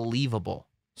believable.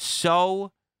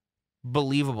 So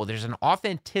believable. There's an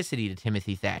authenticity to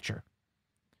Timothy Thatcher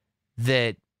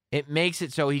that it makes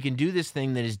it so he can do this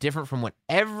thing that is different from what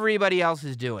everybody else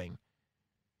is doing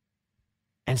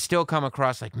and still come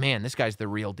across like, man, this guy's the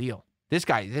real deal. This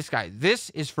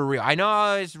is for real. I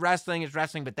know it's wrestling,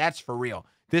 but that's for real.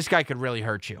 This guy could really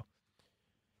hurt you.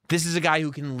 This is a guy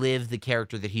who can live the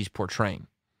character that he's portraying.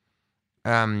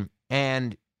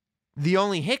 And the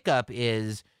only hiccup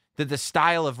is that the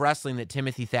style of wrestling that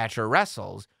Timothy Thatcher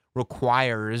wrestles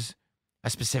requires a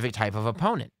specific type of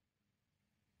opponent.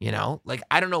 You know, like,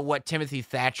 I don't know what Timothy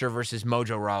Thatcher versus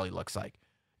Mojo Rawley looks like.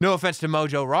 No offense to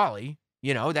Mojo Rawley.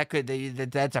 You know,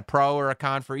 that's a pro or a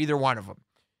con for either one of them.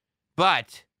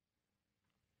 But,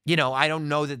 you know, I don't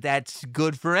know that that's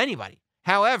good for anybody.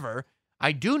 However,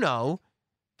 I do know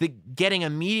that getting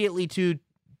immediately to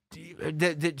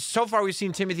that so far we've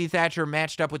seen Timothy Thatcher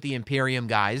matched up with the Imperium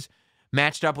guys,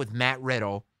 matched up with Matt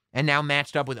Riddle, and now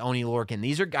matched up with Oney Lorcan.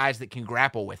 These are guys that can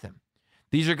grapple with him.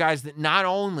 These are guys that not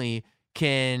only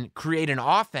can create an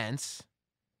offense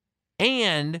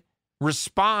and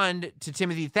respond to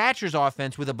Timothy Thatcher's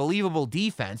offense with a believable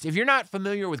defense. If you're not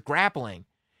familiar with grappling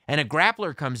and a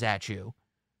grappler comes at you,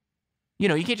 you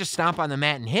know, you can't just stomp on the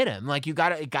mat and hit him. Like, you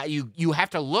have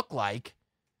to look like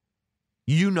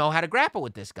you know how to grapple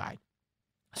with this guy.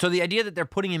 So the idea that they're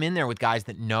putting him in there with guys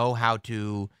that know how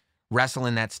to wrestle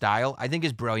in that style, I think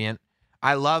is brilliant.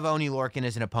 I love Oney Lorcan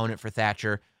as an opponent for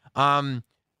Thatcher.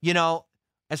 You know,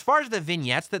 as far as the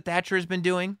vignettes that Thatcher has been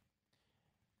doing,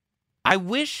 I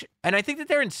wish, and I think that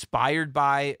they're inspired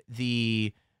by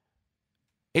if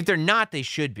they're not, they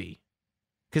should be,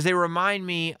 because they remind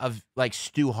me of like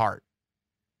Stu Hart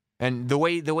and the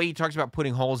way he talks about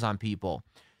putting holes on people.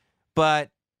 But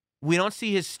we don't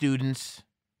see his students.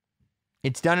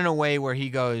 It's done in a way where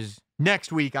he goes,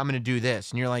 next week I'm going to do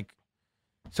this. And you're like,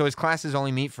 so his classes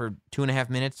only meet for 2.5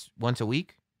 minutes once a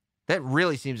week? That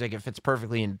really seems like it fits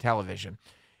perfectly into television.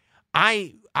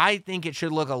 I think it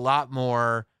should look a lot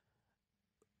more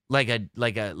like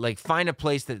find a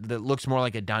place that looks more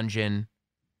like a dungeon,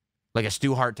 like a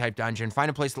Stu Hart type dungeon. Find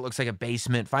a place that looks like a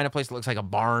basement. Find a place that looks like a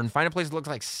barn. Find a place that looks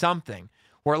like something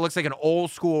where it looks like an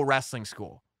old school wrestling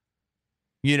school.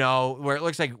 You know, where it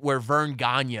looks like where Vern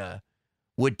Gagne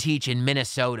would teach in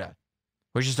Minnesota,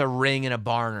 where it's just a ring in a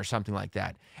barn or something like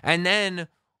that. And then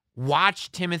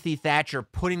watch Timothy Thatcher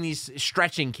putting these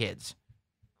stretching kids.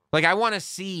 Like, I want to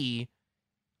see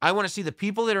the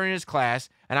people that are in his class,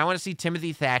 and I want to see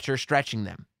Timothy Thatcher stretching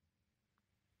them.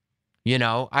 You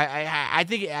know, I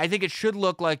think it should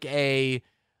look like a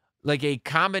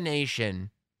combination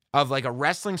of like a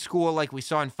wrestling school like we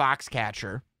saw in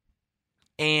Foxcatcher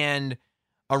and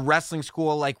a wrestling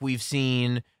school like we've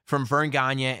seen from Vern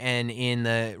Gagne and in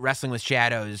the Wrestling with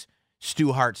Shadows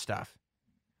Stu Hart stuff.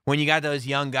 When you got those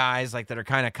young guys like that are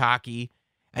kind of cocky,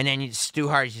 and then Stu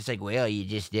Hart's just like, well, you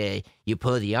just you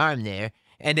pull the arm there,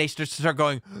 and they start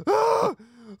going, ah,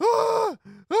 ah,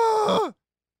 ah.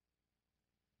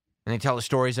 And they tell the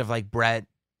stories of like Brett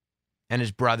and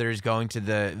his brothers going to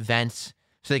the vents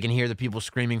so they can hear the people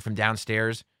screaming from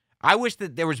downstairs. I wish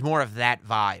that there was more of that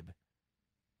vibe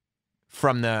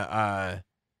from the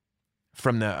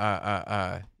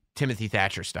Timothy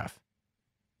Thatcher stuff.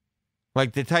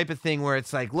 Like the type of thing where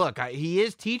it's like, look, he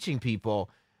is teaching people,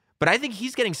 but I think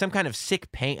he's getting some kind of sick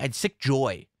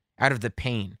joy out of the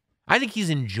pain. I think he's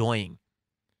enjoying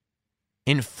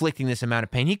inflicting this amount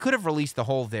of pain. He could have released the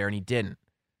whole there, and he didn't.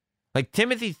 Like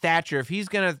Timothy Thatcher, if he's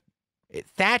going to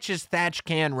Thatch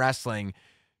Can wrestling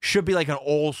should be like an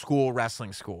old school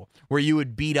wrestling school where you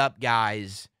would beat up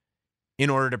guys in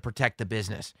order to protect the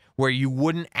business, where you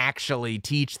wouldn't actually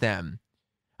teach them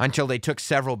until they took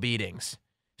several beatings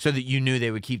so that you knew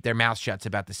they would keep their mouth shut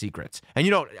about the secrets. And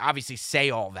you don't obviously say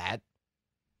all that,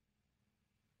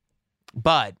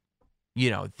 but, you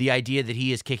know, the idea that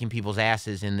he is kicking people's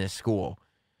asses in this school.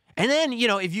 And then, you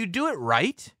know, if you do it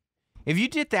right, if you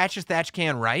did Thatch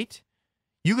Can right,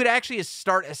 you could actually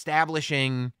start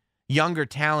establishing younger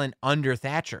talent under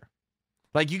Thatcher.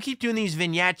 Like, you keep doing these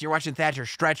vignettes, you're watching Thatcher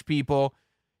stretch people.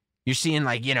 You're seeing,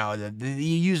 like, you know, you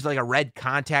use, like, a red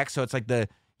contact, so it's like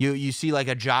you see, like,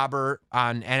 a jobber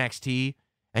on NXT,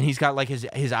 and he's got, like,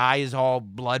 his eye is all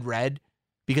blood red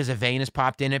because a vein has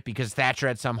popped in it because Thatcher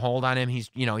had some hold on him. He's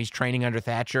training under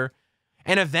Thatcher.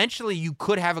 And eventually you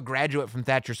could have a graduate from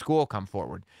Thatcher School come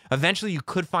forward. Eventually you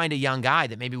could find a young guy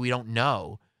that maybe we don't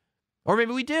know, or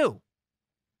maybe we do,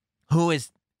 who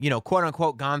is, you know, quote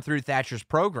unquote, gone through Thatcher's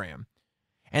program.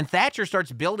 And Thatcher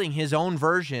starts building his own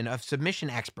version of submission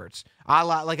experts, a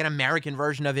la like an American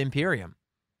version of Imperium.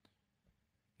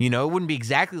 You know, it wouldn't be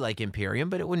exactly like Imperium,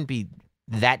 but it wouldn't be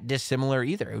that dissimilar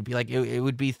either. It would be like, it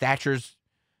would be Thatcher's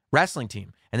wrestling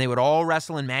team. And they would all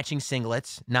wrestle in matching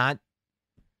singlets, not,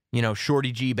 you know,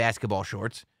 Shorty G basketball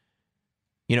shorts.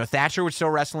 You know, Thatcher would still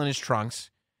wrestle in his trunks,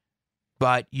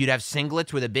 but you'd have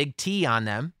singlets with a big T on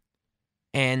them,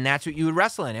 and that's what you would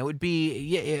wrestle in. It would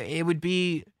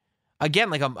be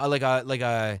again like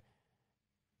a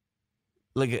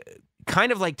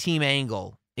kind of like Team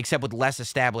Angle, except with less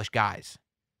established guys.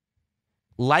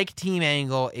 Like Team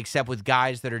Angle, except with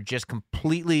guys that are just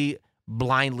completely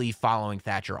blindly following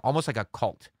Thatcher, almost like a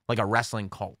cult, like a wrestling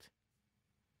cult,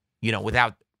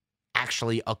 without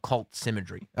actually occult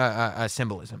symmetry,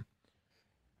 symbolism.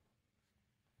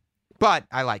 But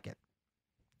I like it.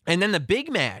 And then the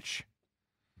big match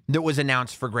that was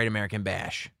announced for Great American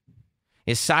Bash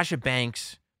is Sasha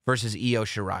Banks versus Io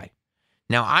Shirai.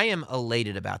 Now, I am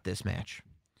elated about this match.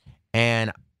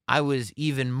 And I was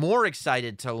even more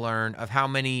excited to learn of how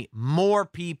many more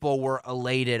people were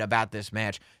elated about this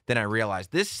match than I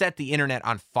realized. This set the internet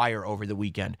on fire over the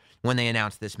weekend when they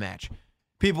announced this match.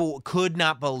 People could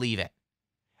not believe it.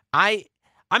 I'm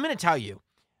going to tell you,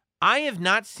 I have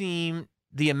not seen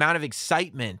the amount of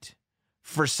excitement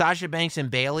for Sasha Banks and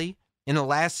Bayley in the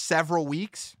last several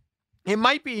weeks. It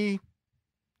might be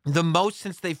the most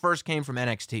since they first came from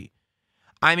NXT.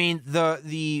 I mean,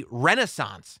 the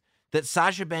renaissance that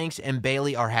Sasha Banks and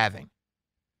Bayley are having.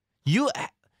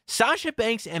 Sasha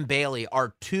Banks and Bayley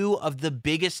are two of the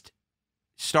biggest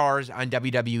stars on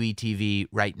WWE TV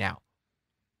right now.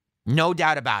 No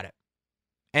doubt about it.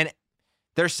 And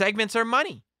their segments are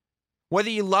money. Whether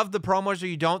you love the promos or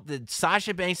you don't, the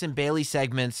Sasha Banks and Bayley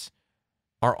segments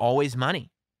are always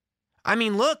money. I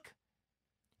mean, look,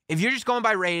 if you're just going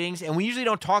by ratings, and we usually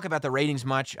don't talk about the ratings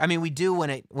much. I mean, we do when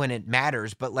it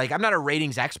matters, but I'm not a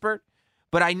ratings expert.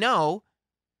 But I know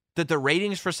that the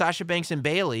ratings for Sasha Banks and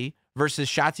Bayley versus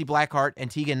Shotzi Blackheart and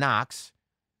Tegan Nox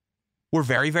were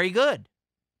very, very good.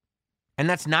 And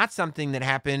that's not something that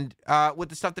happened with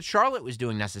the stuff that Charlotte was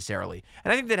doing necessarily.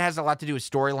 And I think that has a lot to do with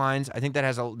storylines. I think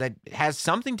that has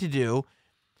something to do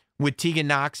with Tegan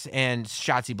Nox and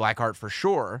Shotzi Blackheart for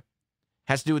sure.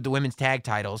 Has to do with the women's tag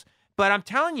titles. But I'm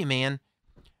telling you, man,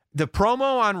 the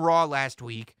promo on Raw last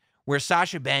week where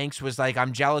Sasha Banks was like,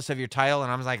 I'm jealous of your title.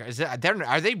 And I was like,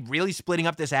 are they really splitting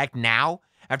up this act now?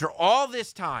 After all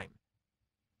this time,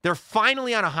 they're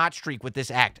finally on a hot streak with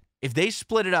this act. If they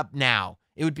split it up now,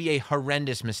 it would be a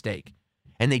horrendous mistake.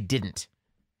 And they didn't.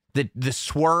 The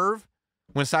swerve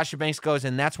when Sasha Banks goes,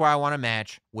 and that's why I want a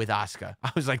match with Asuka.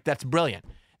 I was like, that's brilliant.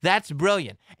 That's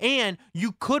brilliant. And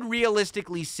you could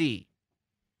realistically see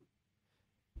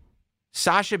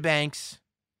Sasha Banks,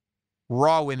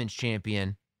 Raw Women's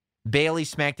Champion, Bayley,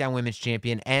 SmackDown Women's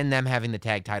Champion, and them having the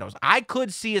tag titles. I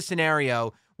could see a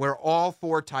scenario where all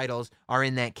four titles are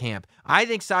in that camp. I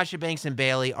think Sasha Banks and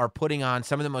Bayley are putting on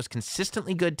some of the most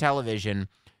consistently good television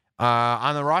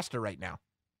on the roster right now.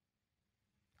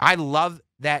 I love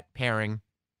that pairing.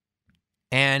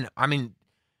 And, I mean,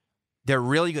 they're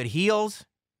really good heels.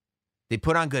 They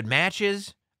put on good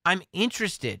matches. I'm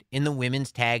interested in the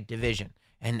women's tag division.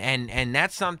 And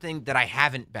that's something that I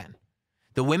haven't been.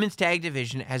 The women's tag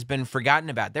division has been forgotten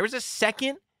about. There was a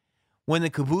second when the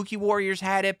Kabuki Warriors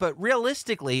had it, but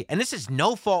realistically, and this is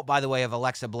no fault, by the way, of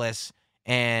Alexa Bliss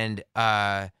and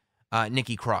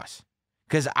Nikki Cross,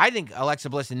 because I think Alexa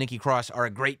Bliss and Nikki Cross are a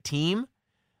great team,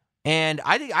 and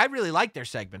I really like their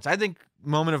segments. I think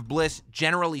Moment of Bliss,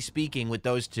 generally speaking, with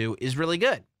those two is really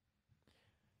good.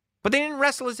 But they didn't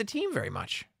wrestle as a team very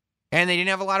much, and they didn't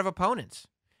have a lot of opponents.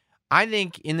 I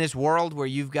think in this world where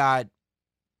you've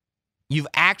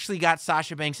actually got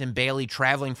Sasha Banks and Bayley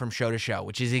traveling from show to show,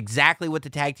 which is exactly what the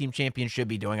tag team champions should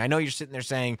be doing. I know you're sitting there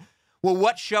saying, well,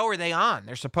 what show are they on?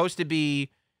 They're supposed to be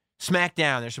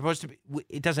SmackDown. They're supposed to be,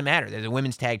 it doesn't matter. They're the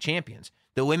women's tag champions.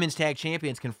 The women's tag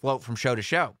champions can float from show to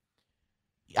show.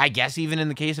 I guess even in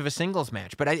the case of a singles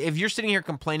match. But if you're sitting here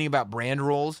complaining about brand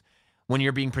rules when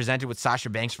you're being presented with Sasha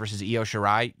Banks versus Io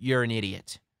Shirai, you're an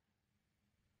idiot.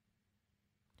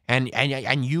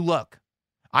 And you look,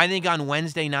 I think on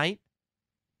Wednesday night,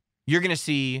 you're going to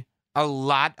see a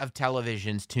lot of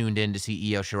televisions tuned in to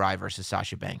see Io Shirai versus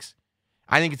Sasha Banks.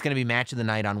 I think it's going to be match of the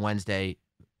night on Wednesday,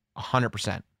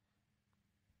 100%.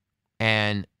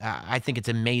 And I think it's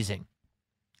amazing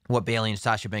what Bayley and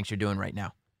Sasha Banks are doing right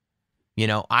now. You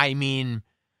know, I mean,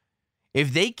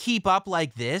 if they keep up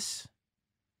like this,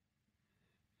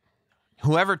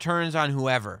 whoever turns on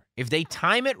whoever, if they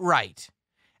time it right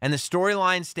and the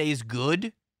storyline stays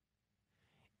good,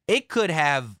 it could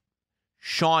have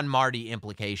Sean Marty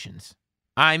implications.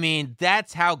 I mean,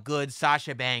 that's how good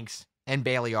Sasha Banks and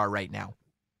Bayley are right now.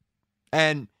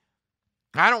 And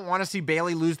I don't want to see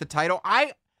Bayley lose the title.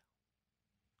 I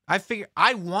figure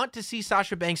I want to see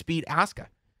Sasha Banks beat Asuka.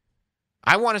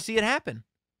 I want to see it happen.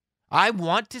 I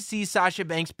want to see Sasha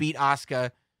Banks beat Asuka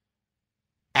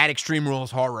at Extreme Rules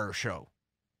Horror Show.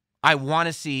 I want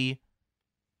to see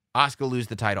Asuka lose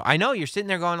the title. I know you're sitting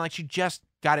there going like she just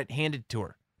got it handed to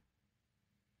her.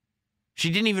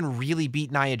 She didn't even really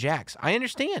beat Nia Jax. I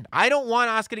understand. I don't want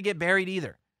Asuka to get buried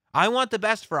either. I want the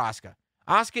best for Asuka.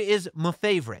 Asuka is my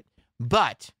favorite.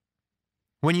 But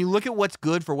when you look at what's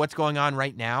good for what's going on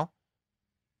right now,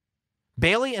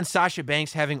 Bayley and Sasha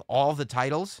Banks having all the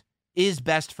titles is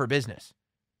best for business.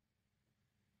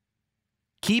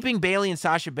 Keeping Bayley and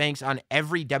Sasha Banks on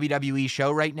every WWE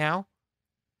show right now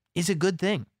is a good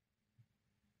thing.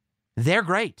 They're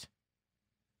great.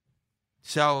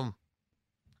 So,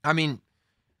 I mean,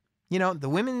 you know, the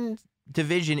women's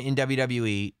division in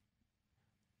WWE,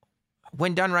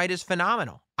 when done right, is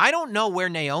phenomenal. I don't know where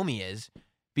Naomi is,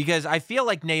 because I feel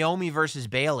like Naomi versus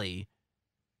Bayley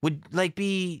would like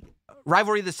be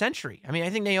rivalry of the century. I mean, I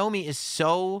think Naomi is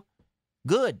so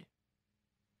good.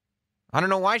 I don't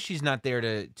know why she's not there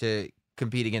to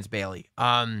compete against Bayley.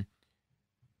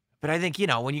 But I think, you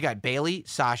know, when you got Bayley,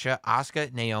 Sasha,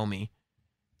 Asuka, Naomi,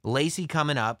 Lacey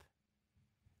coming up,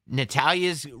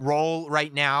 Natalya's role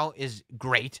right now is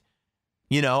great.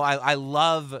 You know, I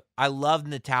love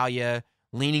Natalya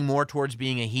leaning more towards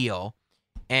being a heel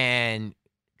and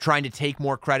trying to take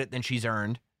more credit than she's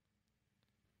earned.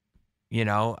 You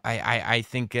know, I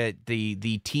think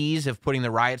the tease of putting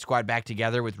the Riot Squad back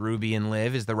together with Ruby and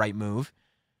Liv is the right move,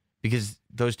 because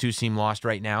those two seem lost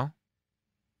right now.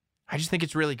 I just think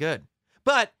it's really good.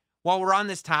 But while we're on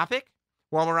this topic,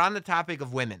 while we're on the topic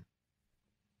of women,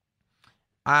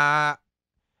 I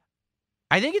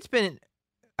think it's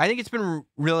been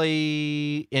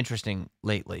really interesting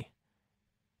lately,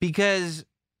 because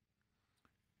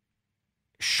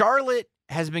Charlotte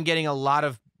has been getting a lot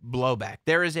of blowback.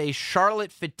 There is a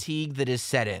Charlotte fatigue that is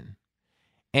set in.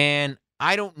 And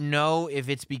I don't know if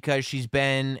it's because she's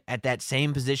been at that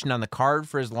same position on the card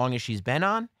for as long as she's been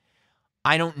on.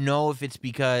 I don't know if it's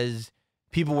because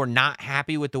people were not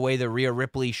happy with the way the Rhea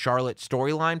Ripley Charlotte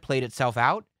storyline played itself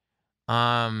out.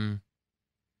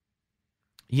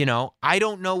 You know, I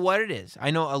don't know what it is. I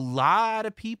know a lot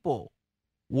of people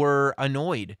were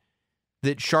annoyed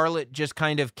that Charlotte just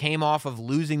kind of came off of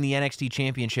losing the NXT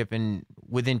championship and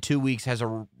within 2 weeks has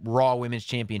a Raw Women's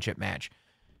Championship match,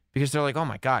 because they're like, oh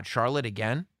my God, Charlotte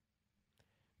again?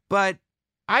 But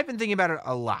I've been thinking about it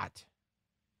a lot.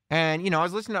 And, you know, I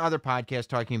was listening to other podcasts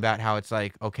talking about how it's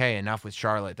like, okay, enough with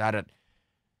Charlotte.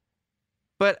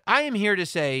 But I am here to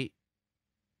say,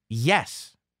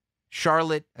 yes,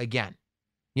 Charlotte again.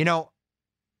 You know,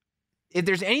 if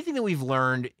there's anything that we've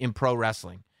learned in pro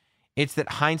wrestling, it's that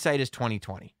hindsight is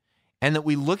 20/20, and that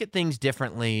we look at things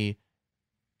differently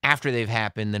after they've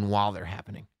happened than while they're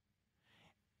happening.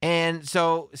 And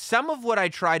so some of what I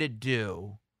try to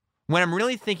do when I'm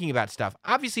really thinking about stuff,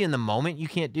 obviously in the moment you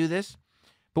can't do this,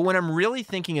 but when I'm really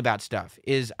thinking about stuff,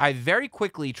 is I very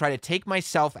quickly try to take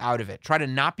myself out of it, try to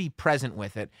not be present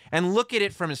with it, and look at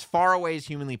it from as far away as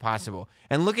humanly possible,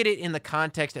 and look at it in the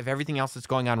context of everything else that's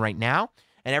going on right now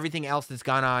and everything else that's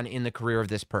gone on in the career of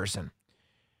this person.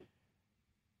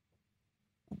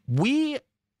 We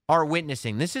are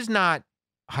witnessing, this is not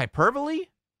hyperbole,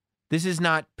 this is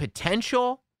not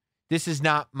potential, this is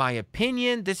not my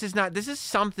opinion, this is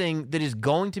something that is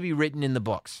going to be written in the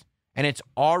books, and it's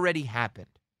already happened.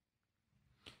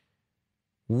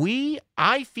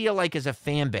 I feel like as a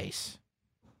fan base,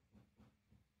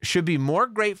 should be more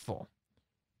grateful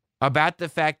about the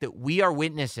fact that we are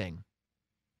witnessing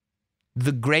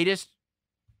the greatest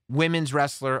women's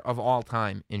wrestler of all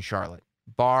time in Charlotte,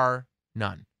 bar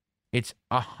none. It's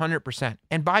 100%.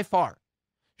 And by far,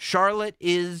 Charlotte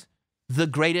is the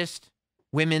greatest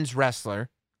women's wrestler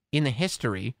in the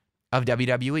history of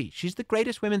WWE. She's the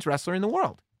greatest women's wrestler in the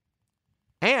world.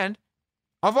 And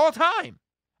of all time.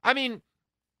 I mean,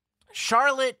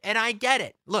 Charlotte, and I get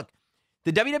it. Look,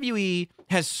 the WWE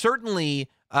has certainly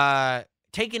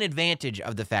taken advantage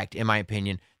of the fact, in my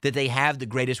opinion, that they have the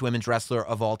greatest women's wrestler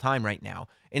of all time right now,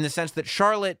 in the sense that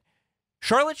Charlotte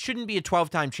shouldn't be a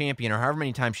 12-time champion or however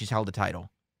many times she's held a title,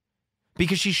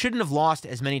 because she shouldn't have lost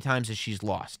as many times as she's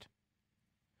lost.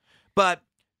 But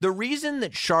the reason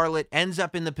that Charlotte ends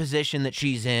up in the position that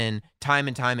she's in time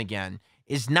and time again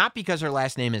is not because her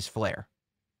last name is Flair.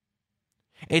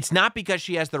 It's not because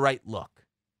she has the right look.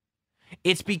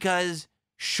 It's because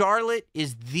Charlotte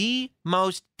is the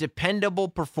most dependable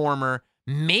performer,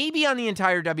 maybe on the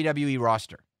entire WWE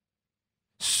roster.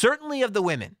 Certainly of the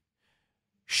women.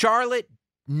 Charlotte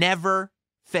never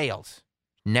fails.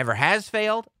 Never has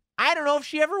failed. I don't know if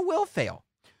she ever will fail.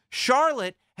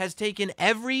 Charlotte has taken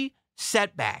every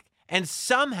setback and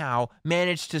somehow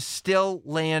managed to still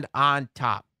land on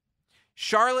top.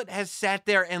 Charlotte has sat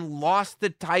there and lost the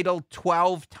title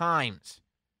 12 times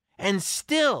and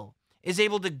still is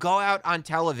able to go out on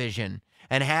television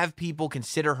and have people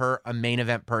consider her a main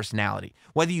event personality.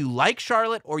 Whether you like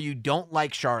Charlotte or you don't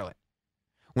like Charlotte,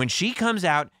 When she comes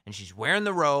out and she's wearing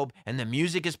the robe and the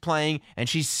music is playing and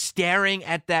she's staring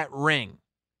at that ring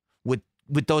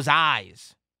with those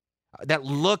eyes, that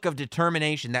look of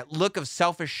determination, that look of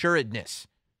self-assuredness,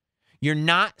 you're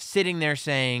not sitting there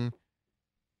saying,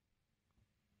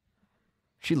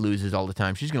 she loses all the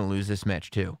time. She's going to lose this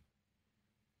match too.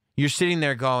 You're sitting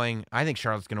there going, I think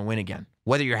Charlotte's going to win again.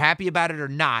 Whether you're happy about it or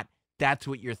not, that's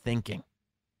what you're thinking.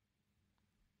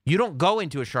 You don't go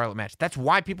into a Charlotte match. That's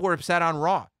why people were upset on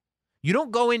Raw. You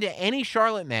don't go into any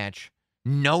Charlotte match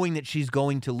knowing that she's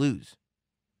going to lose.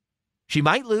 She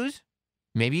might lose.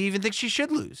 Maybe you even think she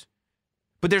should lose.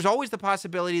 But there's always the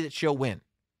possibility that she'll win.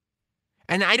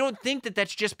 And I don't think that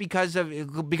that's just because of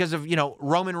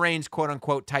Roman Reigns, quote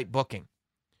unquote, type booking.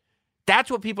 That's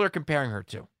what people are comparing her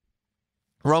to.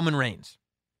 Roman Reigns.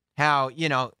 How,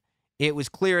 it was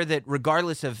clear that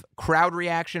regardless of crowd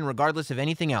reaction, regardless of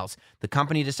anything else, the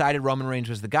company decided Roman Reigns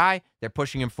was the guy. They're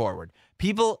pushing him forward.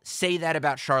 People say that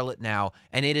about Charlotte now,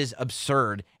 and it is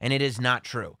absurd, and it is not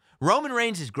true. Roman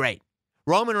Reigns is great.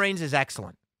 Roman Reigns is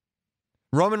excellent.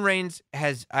 Roman Reigns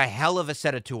has a hell of a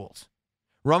set of tools.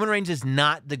 Roman Reigns is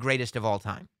not the greatest of all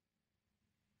time.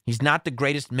 He's not the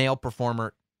greatest male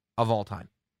performer of all time.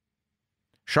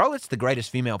 Charlotte's the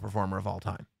greatest female performer of all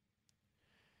time.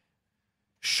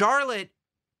 Charlotte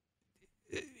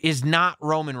is not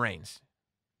Roman Reigns.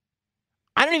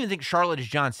 I don't even think Charlotte is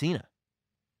John Cena.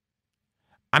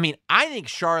 I mean, I think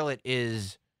Charlotte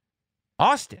is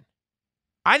Austin.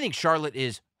 I think Charlotte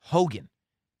is Hogan.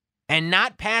 And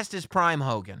not past his prime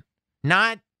Hogan.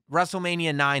 Not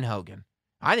WrestleMania 9 Hogan.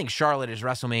 I think Charlotte is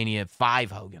WrestleMania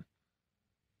 5 Hogan.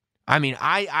 I mean,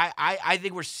 I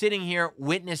think we're sitting here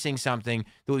witnessing something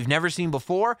that we've never seen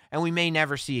before and we may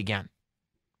never see again.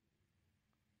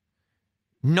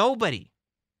 Nobody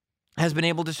has been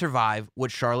able to survive what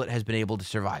Charlotte has been able to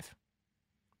survive.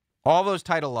 All those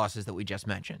title losses that we just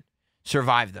mentioned,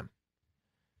 survived them.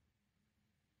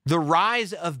 The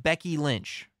rise of Becky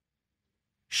Lynch.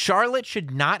 Charlotte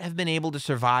should not have been able to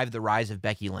survive the rise of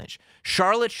Becky Lynch.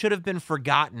 Charlotte should have been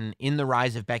forgotten in the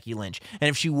rise of Becky Lynch. And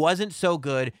if she wasn't so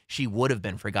good, she would have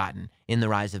been forgotten in the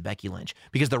rise of Becky Lynch.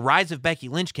 Because the rise of Becky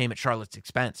Lynch came at Charlotte's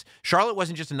expense. Charlotte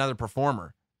wasn't just another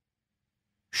performer.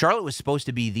 Charlotte was supposed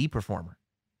to be the performer.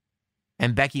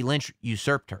 And Becky Lynch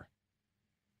usurped her.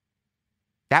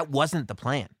 That wasn't the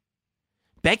plan.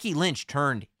 Becky Lynch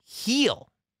turned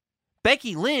heel.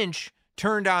 Becky Lynch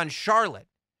turned on Charlotte.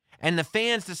 And the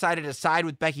fans decided to side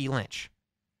with Becky Lynch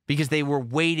because they were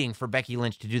waiting for Becky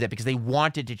Lynch to do that because they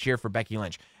wanted to cheer for Becky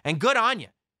Lynch. And good on you.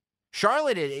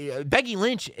 Becky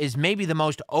Lynch is maybe the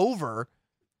most over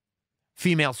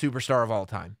female superstar of all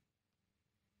time.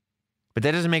 But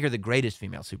that doesn't make her the greatest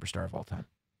female superstar of all time.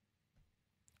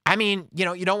 I mean, you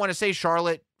don't want to say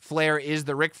Charlotte Flair is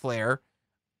the Ric Flair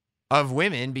of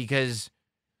women because,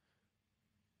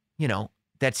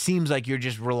 that seems like you're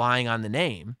just relying on the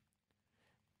name.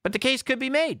 But the case could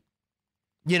be made.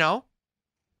 There's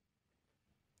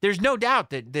no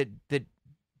doubt that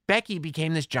Becky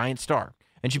became this giant star.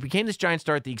 And she became this giant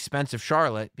star at the expense of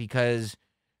Charlotte because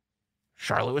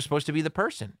Charlotte was supposed to be the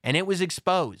person. And it was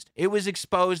exposed. It was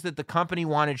exposed that the company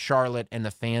wanted Charlotte and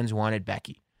the fans wanted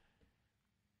Becky.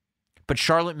 But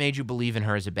Charlotte made you believe in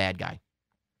her as a bad guy.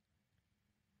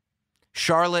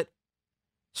 Charlotte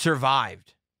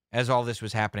survived as all this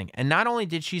was happening. And not only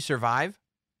did she survive,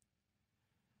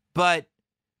 but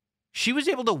she was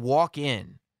able to walk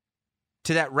in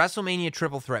to that WrestleMania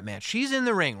triple threat match. She's in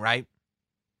the ring, right?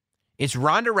 It's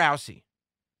Ronda Rousey,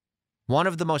 one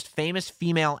of the most famous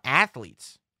female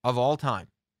athletes of all time.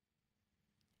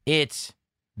 It's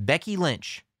Becky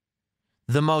Lynch,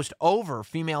 the most over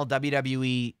female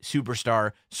WWE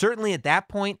superstar, certainly at that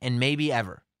point and maybe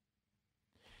ever.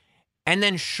 And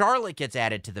then Charlotte gets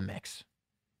added to the mix.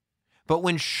 But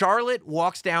when Charlotte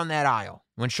walks down that aisle,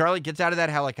 when Charlotte gets out of that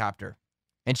helicopter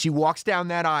and she walks down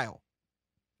that aisle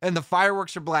and the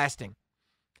fireworks are blasting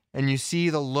and you see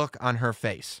the look on her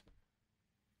face,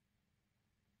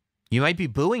 you might be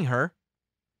booing her,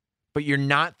 but you're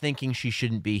not thinking she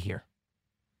shouldn't be here.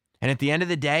 And at the end of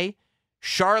the day,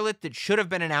 Charlotte, that should have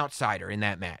been an outsider in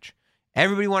that match.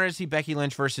 Everybody wanted to see Becky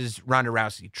Lynch versus Ronda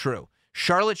Rousey. True.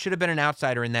 Charlotte should have been an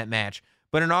outsider in that match,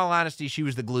 but in all honesty, she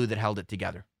was the glue that held it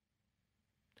together.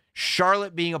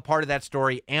 Charlotte being a part of that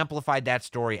story amplified that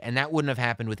story, and that wouldn't have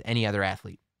happened with any other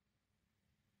athlete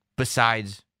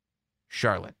besides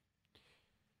Charlotte.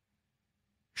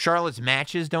 Charlotte's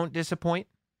matches don't disappoint.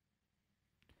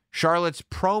 Charlotte's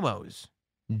promos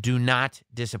do not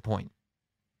disappoint.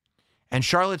 And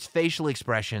Charlotte's facial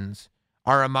expressions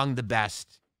are among the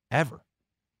best ever.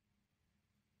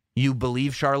 You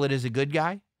believe Charlotte is a good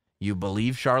guy? You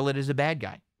believe Charlotte is a bad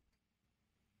guy.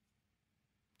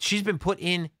 she's been put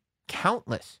in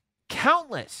countless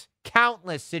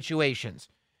situations.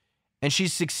 And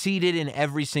she's succeeded in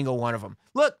every single one of them.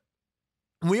 Look,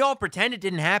 we all pretend it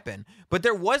didn't happen, but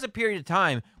there was a period of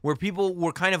time where people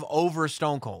were kind of over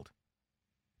Stone Cold.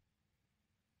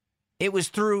 It was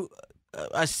through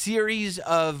a series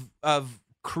of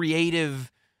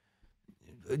creative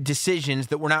decisions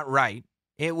that were not right.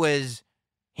 It was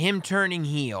him turning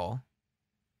heel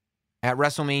at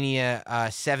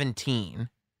WrestleMania 17,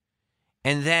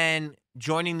 and then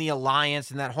joining the Alliance,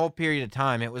 and that whole period of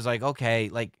time, it was like, okay,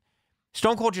 like,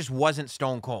 Stone Cold just wasn't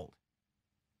Stone Cold.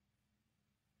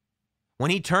 When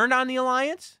he turned on the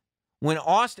Alliance,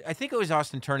 I think it was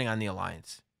Austin turning on the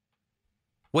Alliance.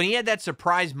 When he had that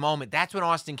surprise moment, that's when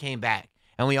Austin came back,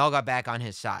 and we all got back on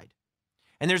his side.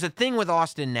 And there's a thing with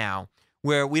Austin now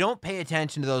where we don't pay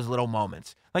attention to those little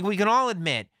moments. Like, we can all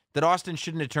admit that Austin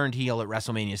shouldn't have turned heel at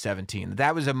WrestleMania 17.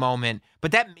 That was a moment,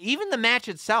 but that even the match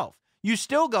itself, you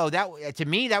still go, that to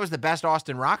me, that was the best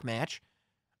Austin Rock match.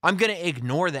 I'm going to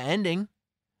ignore the ending.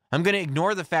 I'm going to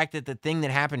ignore the fact that the thing that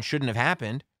happened shouldn't have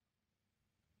happened.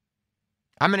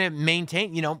 I'm going to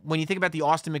maintain, when you think about the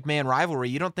Austin McMahon rivalry,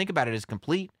 you don't think about it as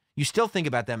complete. You still think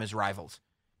about them as rivals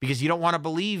because you don't want to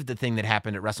believe the thing that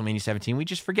happened at WrestleMania 17. We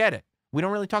just forget it. We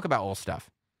don't really talk about old stuff.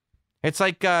 It's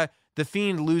like The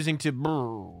Fiend losing to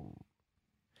Brrr.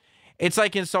 It's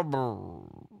like in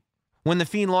when The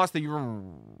Fiend lost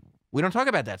we don't talk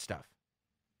about that stuff.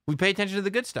 We pay attention to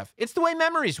the good stuff. It's the way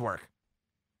memories work.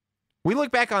 We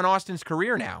look back on Austin's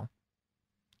career now,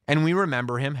 and we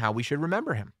remember him how we should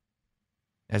remember him,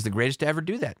 as the greatest to ever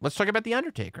do that. Let's talk about The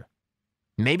Undertaker.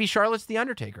 Maybe Charlotte's The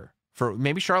Undertaker.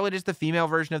 Maybe Charlotte is the female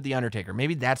version of The Undertaker.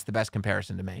 Maybe that's the best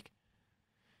comparison to make.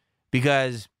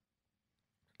 Because,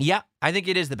 yeah, I think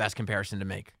it is the best comparison to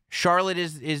make. Charlotte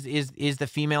is the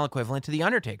female equivalent to The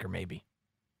Undertaker, maybe.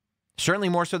 Certainly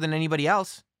more so than anybody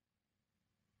else.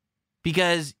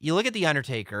 Because you look at The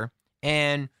Undertaker,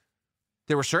 and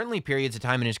there were certainly periods of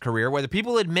time in his career, whether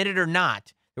people admit it or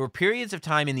not, there were periods of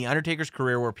time in The Undertaker's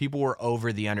career where people were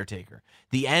over The Undertaker.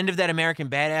 The end of that American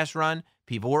Badass run,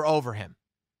 people were over him.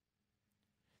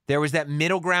 There was that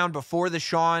middle ground before the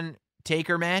Shawn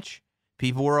Taker match,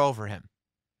 people were over him.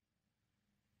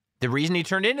 The reason he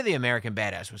turned into the American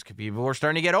Badass was because people were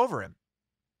starting to get over him.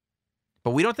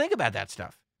 But we don't think about that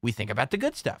stuff. We think about the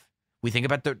good stuff. We think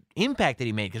about the impact that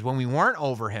he made, because when we weren't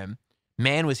over him,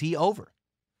 man, was he over.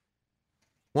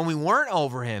 When we weren't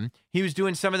over him, he was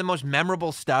doing some of the most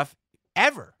memorable stuff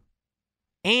ever.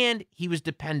 And he was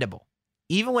dependable.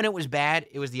 Even when it was bad,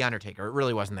 it was The Undertaker. It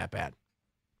really wasn't that bad.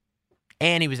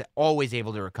 And he was always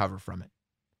able to recover from it.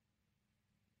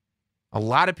 A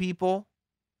lot of people,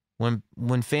 when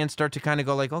fans start to kind of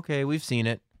go like, okay, we've seen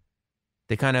it,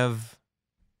 they kind of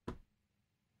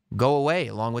go away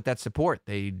along with that support.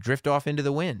 They drift off into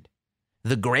the wind.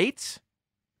 The greats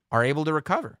are able to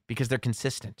recover because they're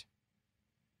consistent.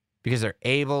 Because they're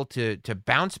able to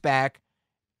bounce back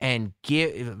and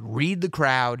read the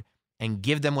crowd and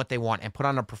give them what they want and put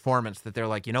on a performance that they're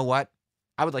like, you know what?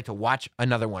 I would like to watch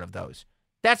another one of those.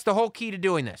 That's the whole key to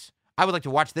doing this. I would like to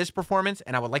watch this performance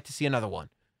and I would like to see another one.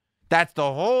 That's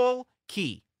the whole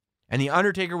key. And The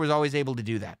Undertaker was always able to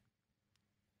do that.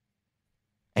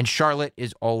 And Charlotte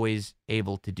is always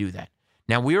able to do that.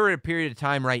 Now, we are at a period of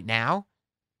time right now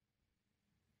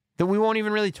that we won't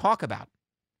even really talk about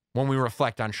when we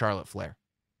reflect on Charlotte Flair.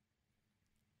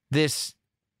 And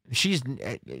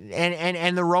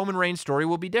the Roman Reigns story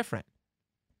will be different.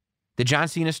 The John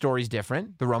Cena story is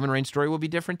different. The Roman Reigns story will be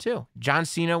different too. John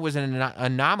Cena was an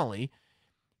anomaly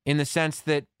in the sense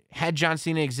that had John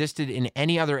Cena existed in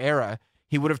any other era,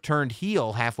 he would have turned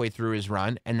heel halfway through his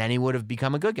run, and then he would have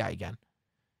become a good guy again.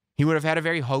 He would have had a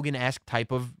very Hogan-esque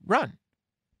type of run.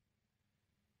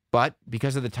 But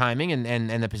because of the timing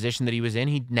and the position that he was in,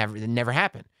 it never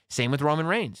happened. Same with Roman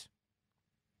Reigns.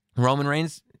 Roman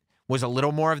Reigns was a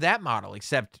little more of that model,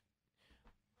 except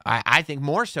I think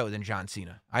more so than John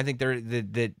Cena. I think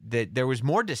there was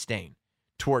more disdain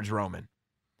towards Roman.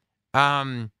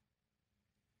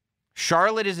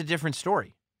 Charlotte is a different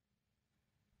story.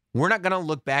 We're not going to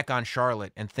look back on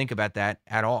Charlotte and think about that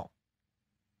at all.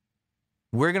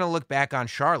 We're going to look back on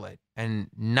Charlotte and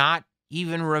not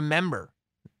even remember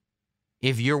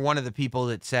if you're one of the people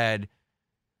that said,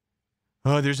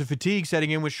 oh, there's a fatigue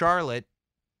setting in with Charlotte.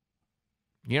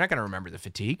 You're not going to remember the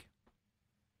fatigue.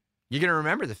 You're going to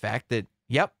remember the fact that,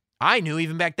 yep, I knew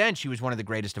even back then she was one of the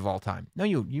greatest of all time. No,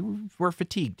 you were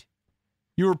fatigued.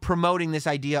 You were promoting this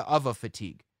idea of a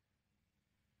fatigue.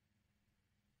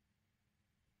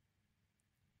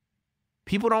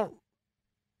 People don't...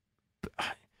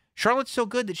 Charlotte's so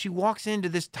good that she walks into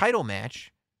this title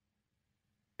match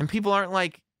and people aren't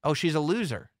like, oh, she's a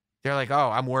loser. They're like, oh,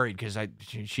 I'm worried because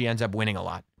she ends up winning a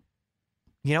lot.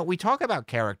 You know, we talk about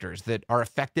characters that are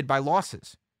affected by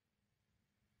losses.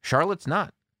 Charlotte's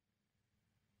not.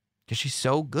 Because she's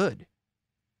so good.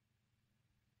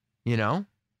 You know?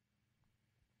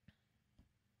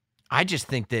 I just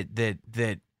think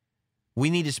that we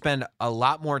need to spend a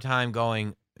lot more time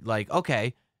going like,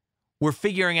 okay, we're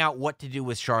figuring out what to do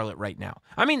with Charlotte right now.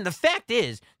 I mean, the fact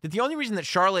is that the only reason that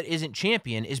Charlotte isn't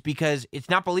champion is because it's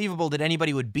not believable that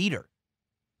anybody would beat her.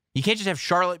 You can't just have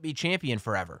Charlotte be champion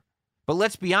forever. But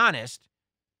let's be honest,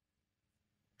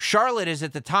 Charlotte is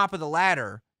at the top of the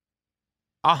ladder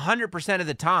 100% of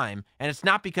the time, and it's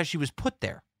not because she was put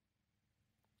there.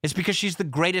 It's because she's the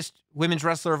greatest women's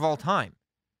wrestler of all time.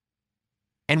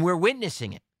 And we're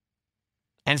witnessing it.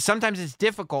 And sometimes it's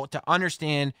difficult to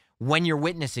understand when you're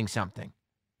witnessing something.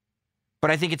 But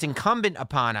I think it's incumbent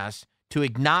upon us to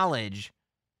acknowledge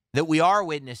that we are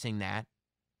witnessing that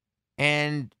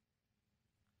and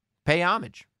pay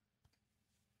homage.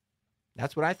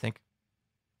 That's what I think.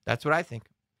 That's what I think.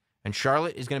 And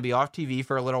Charlotte is going to be off TV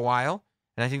for a little while.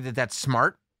 And I think that that's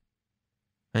smart.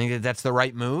 I think that that's the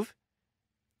right move.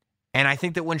 And I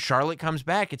think that when Charlotte comes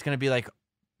back, it's going to be like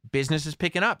business is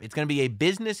picking up. It's going to be a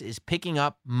business is picking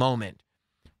up moment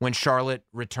when Charlotte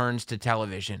returns to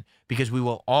television, because we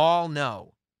will all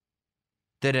know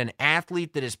that an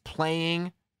athlete that is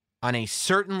playing on a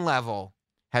certain level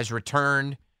has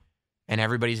returned and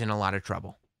everybody's in a lot of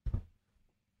trouble.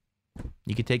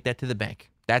 You can take that to the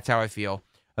bank. That's how I feel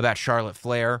about Charlotte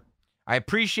Flair. I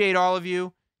appreciate all of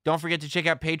you. Don't forget to check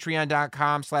out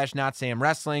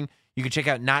patreon.com/NotSamWrestling. You can check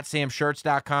out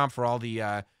NotSamShirts.com for all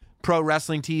the pro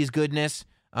wrestling tees goodness.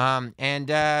 And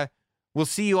we'll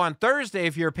see you on Thursday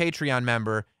if you're a Patreon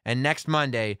member, and next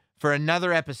Monday for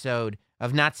another episode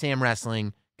of Not Sam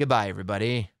Wrestling. Goodbye,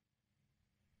 everybody.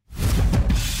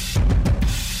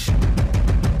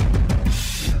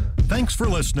 Thanks for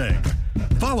listening.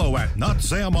 Follow at Not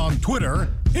Sam on Twitter,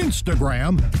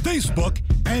 Instagram, Facebook,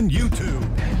 and YouTube.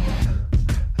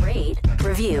 Rate,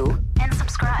 review, and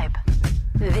subscribe.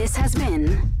 This has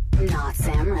been Not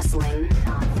Sam Wrestling.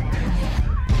 Not Sam Wrestling.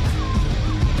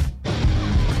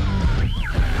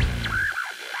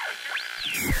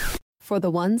 For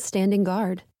the ones standing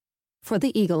guard, for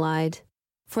the eagle-eyed,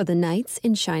 for the knights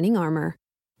in shining armor,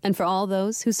 and for all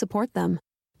those who support them,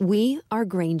 we are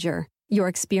Grainger, your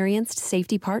experienced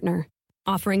safety partner,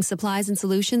 offering supplies and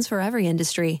solutions for every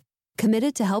industry,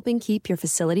 committed to helping keep your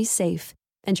facilities safe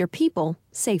and your people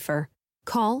safer.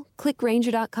 Call, click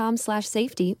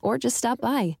Grainger.com/safety, or just stop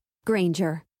by.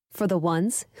 Grainger, for the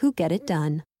ones who get it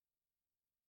done.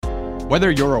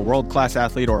 Whether you're a world-class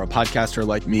athlete or a podcaster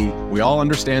like me, we all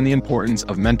understand the importance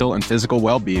of mental and physical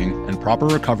well-being and proper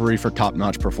recovery for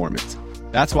top-notch performance.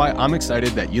 That's why I'm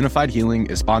excited that Unified Healing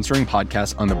is sponsoring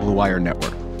podcasts on the Blue Wire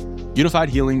Network. Unified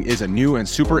Healing is a new and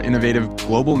super innovative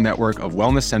global network of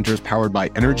wellness centers powered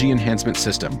by Energy Enhancement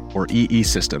System, or EE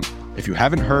System. If you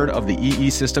haven't heard of the EE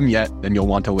System yet, then you'll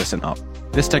want to listen up.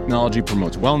 This technology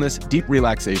promotes wellness, deep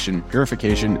relaxation,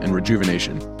 purification, and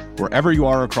rejuvenation. Wherever you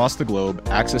are across the globe,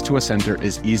 access to a center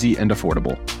is easy and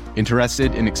affordable.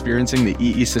 Interested in experiencing the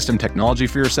EE System technology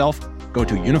for yourself? Go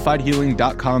to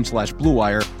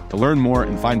unifiedhealing.com/bluewire to learn more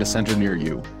and find a center near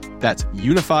you. That's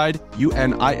unified,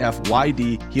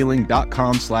 UNIFYD,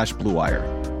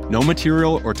 healing.com/bluewire. No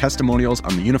material or testimonials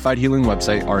on the Unified Healing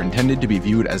website are intended to be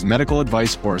viewed as medical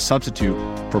advice or a substitute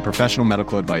for professional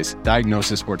medical advice,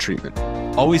 diagnosis, or treatment.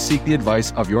 Always seek the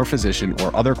advice of your physician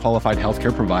or other qualified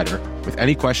healthcare provider with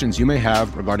any questions you may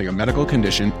have regarding a medical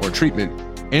condition or treatment,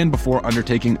 and before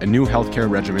undertaking a new healthcare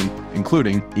regimen,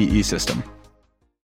 including EE System.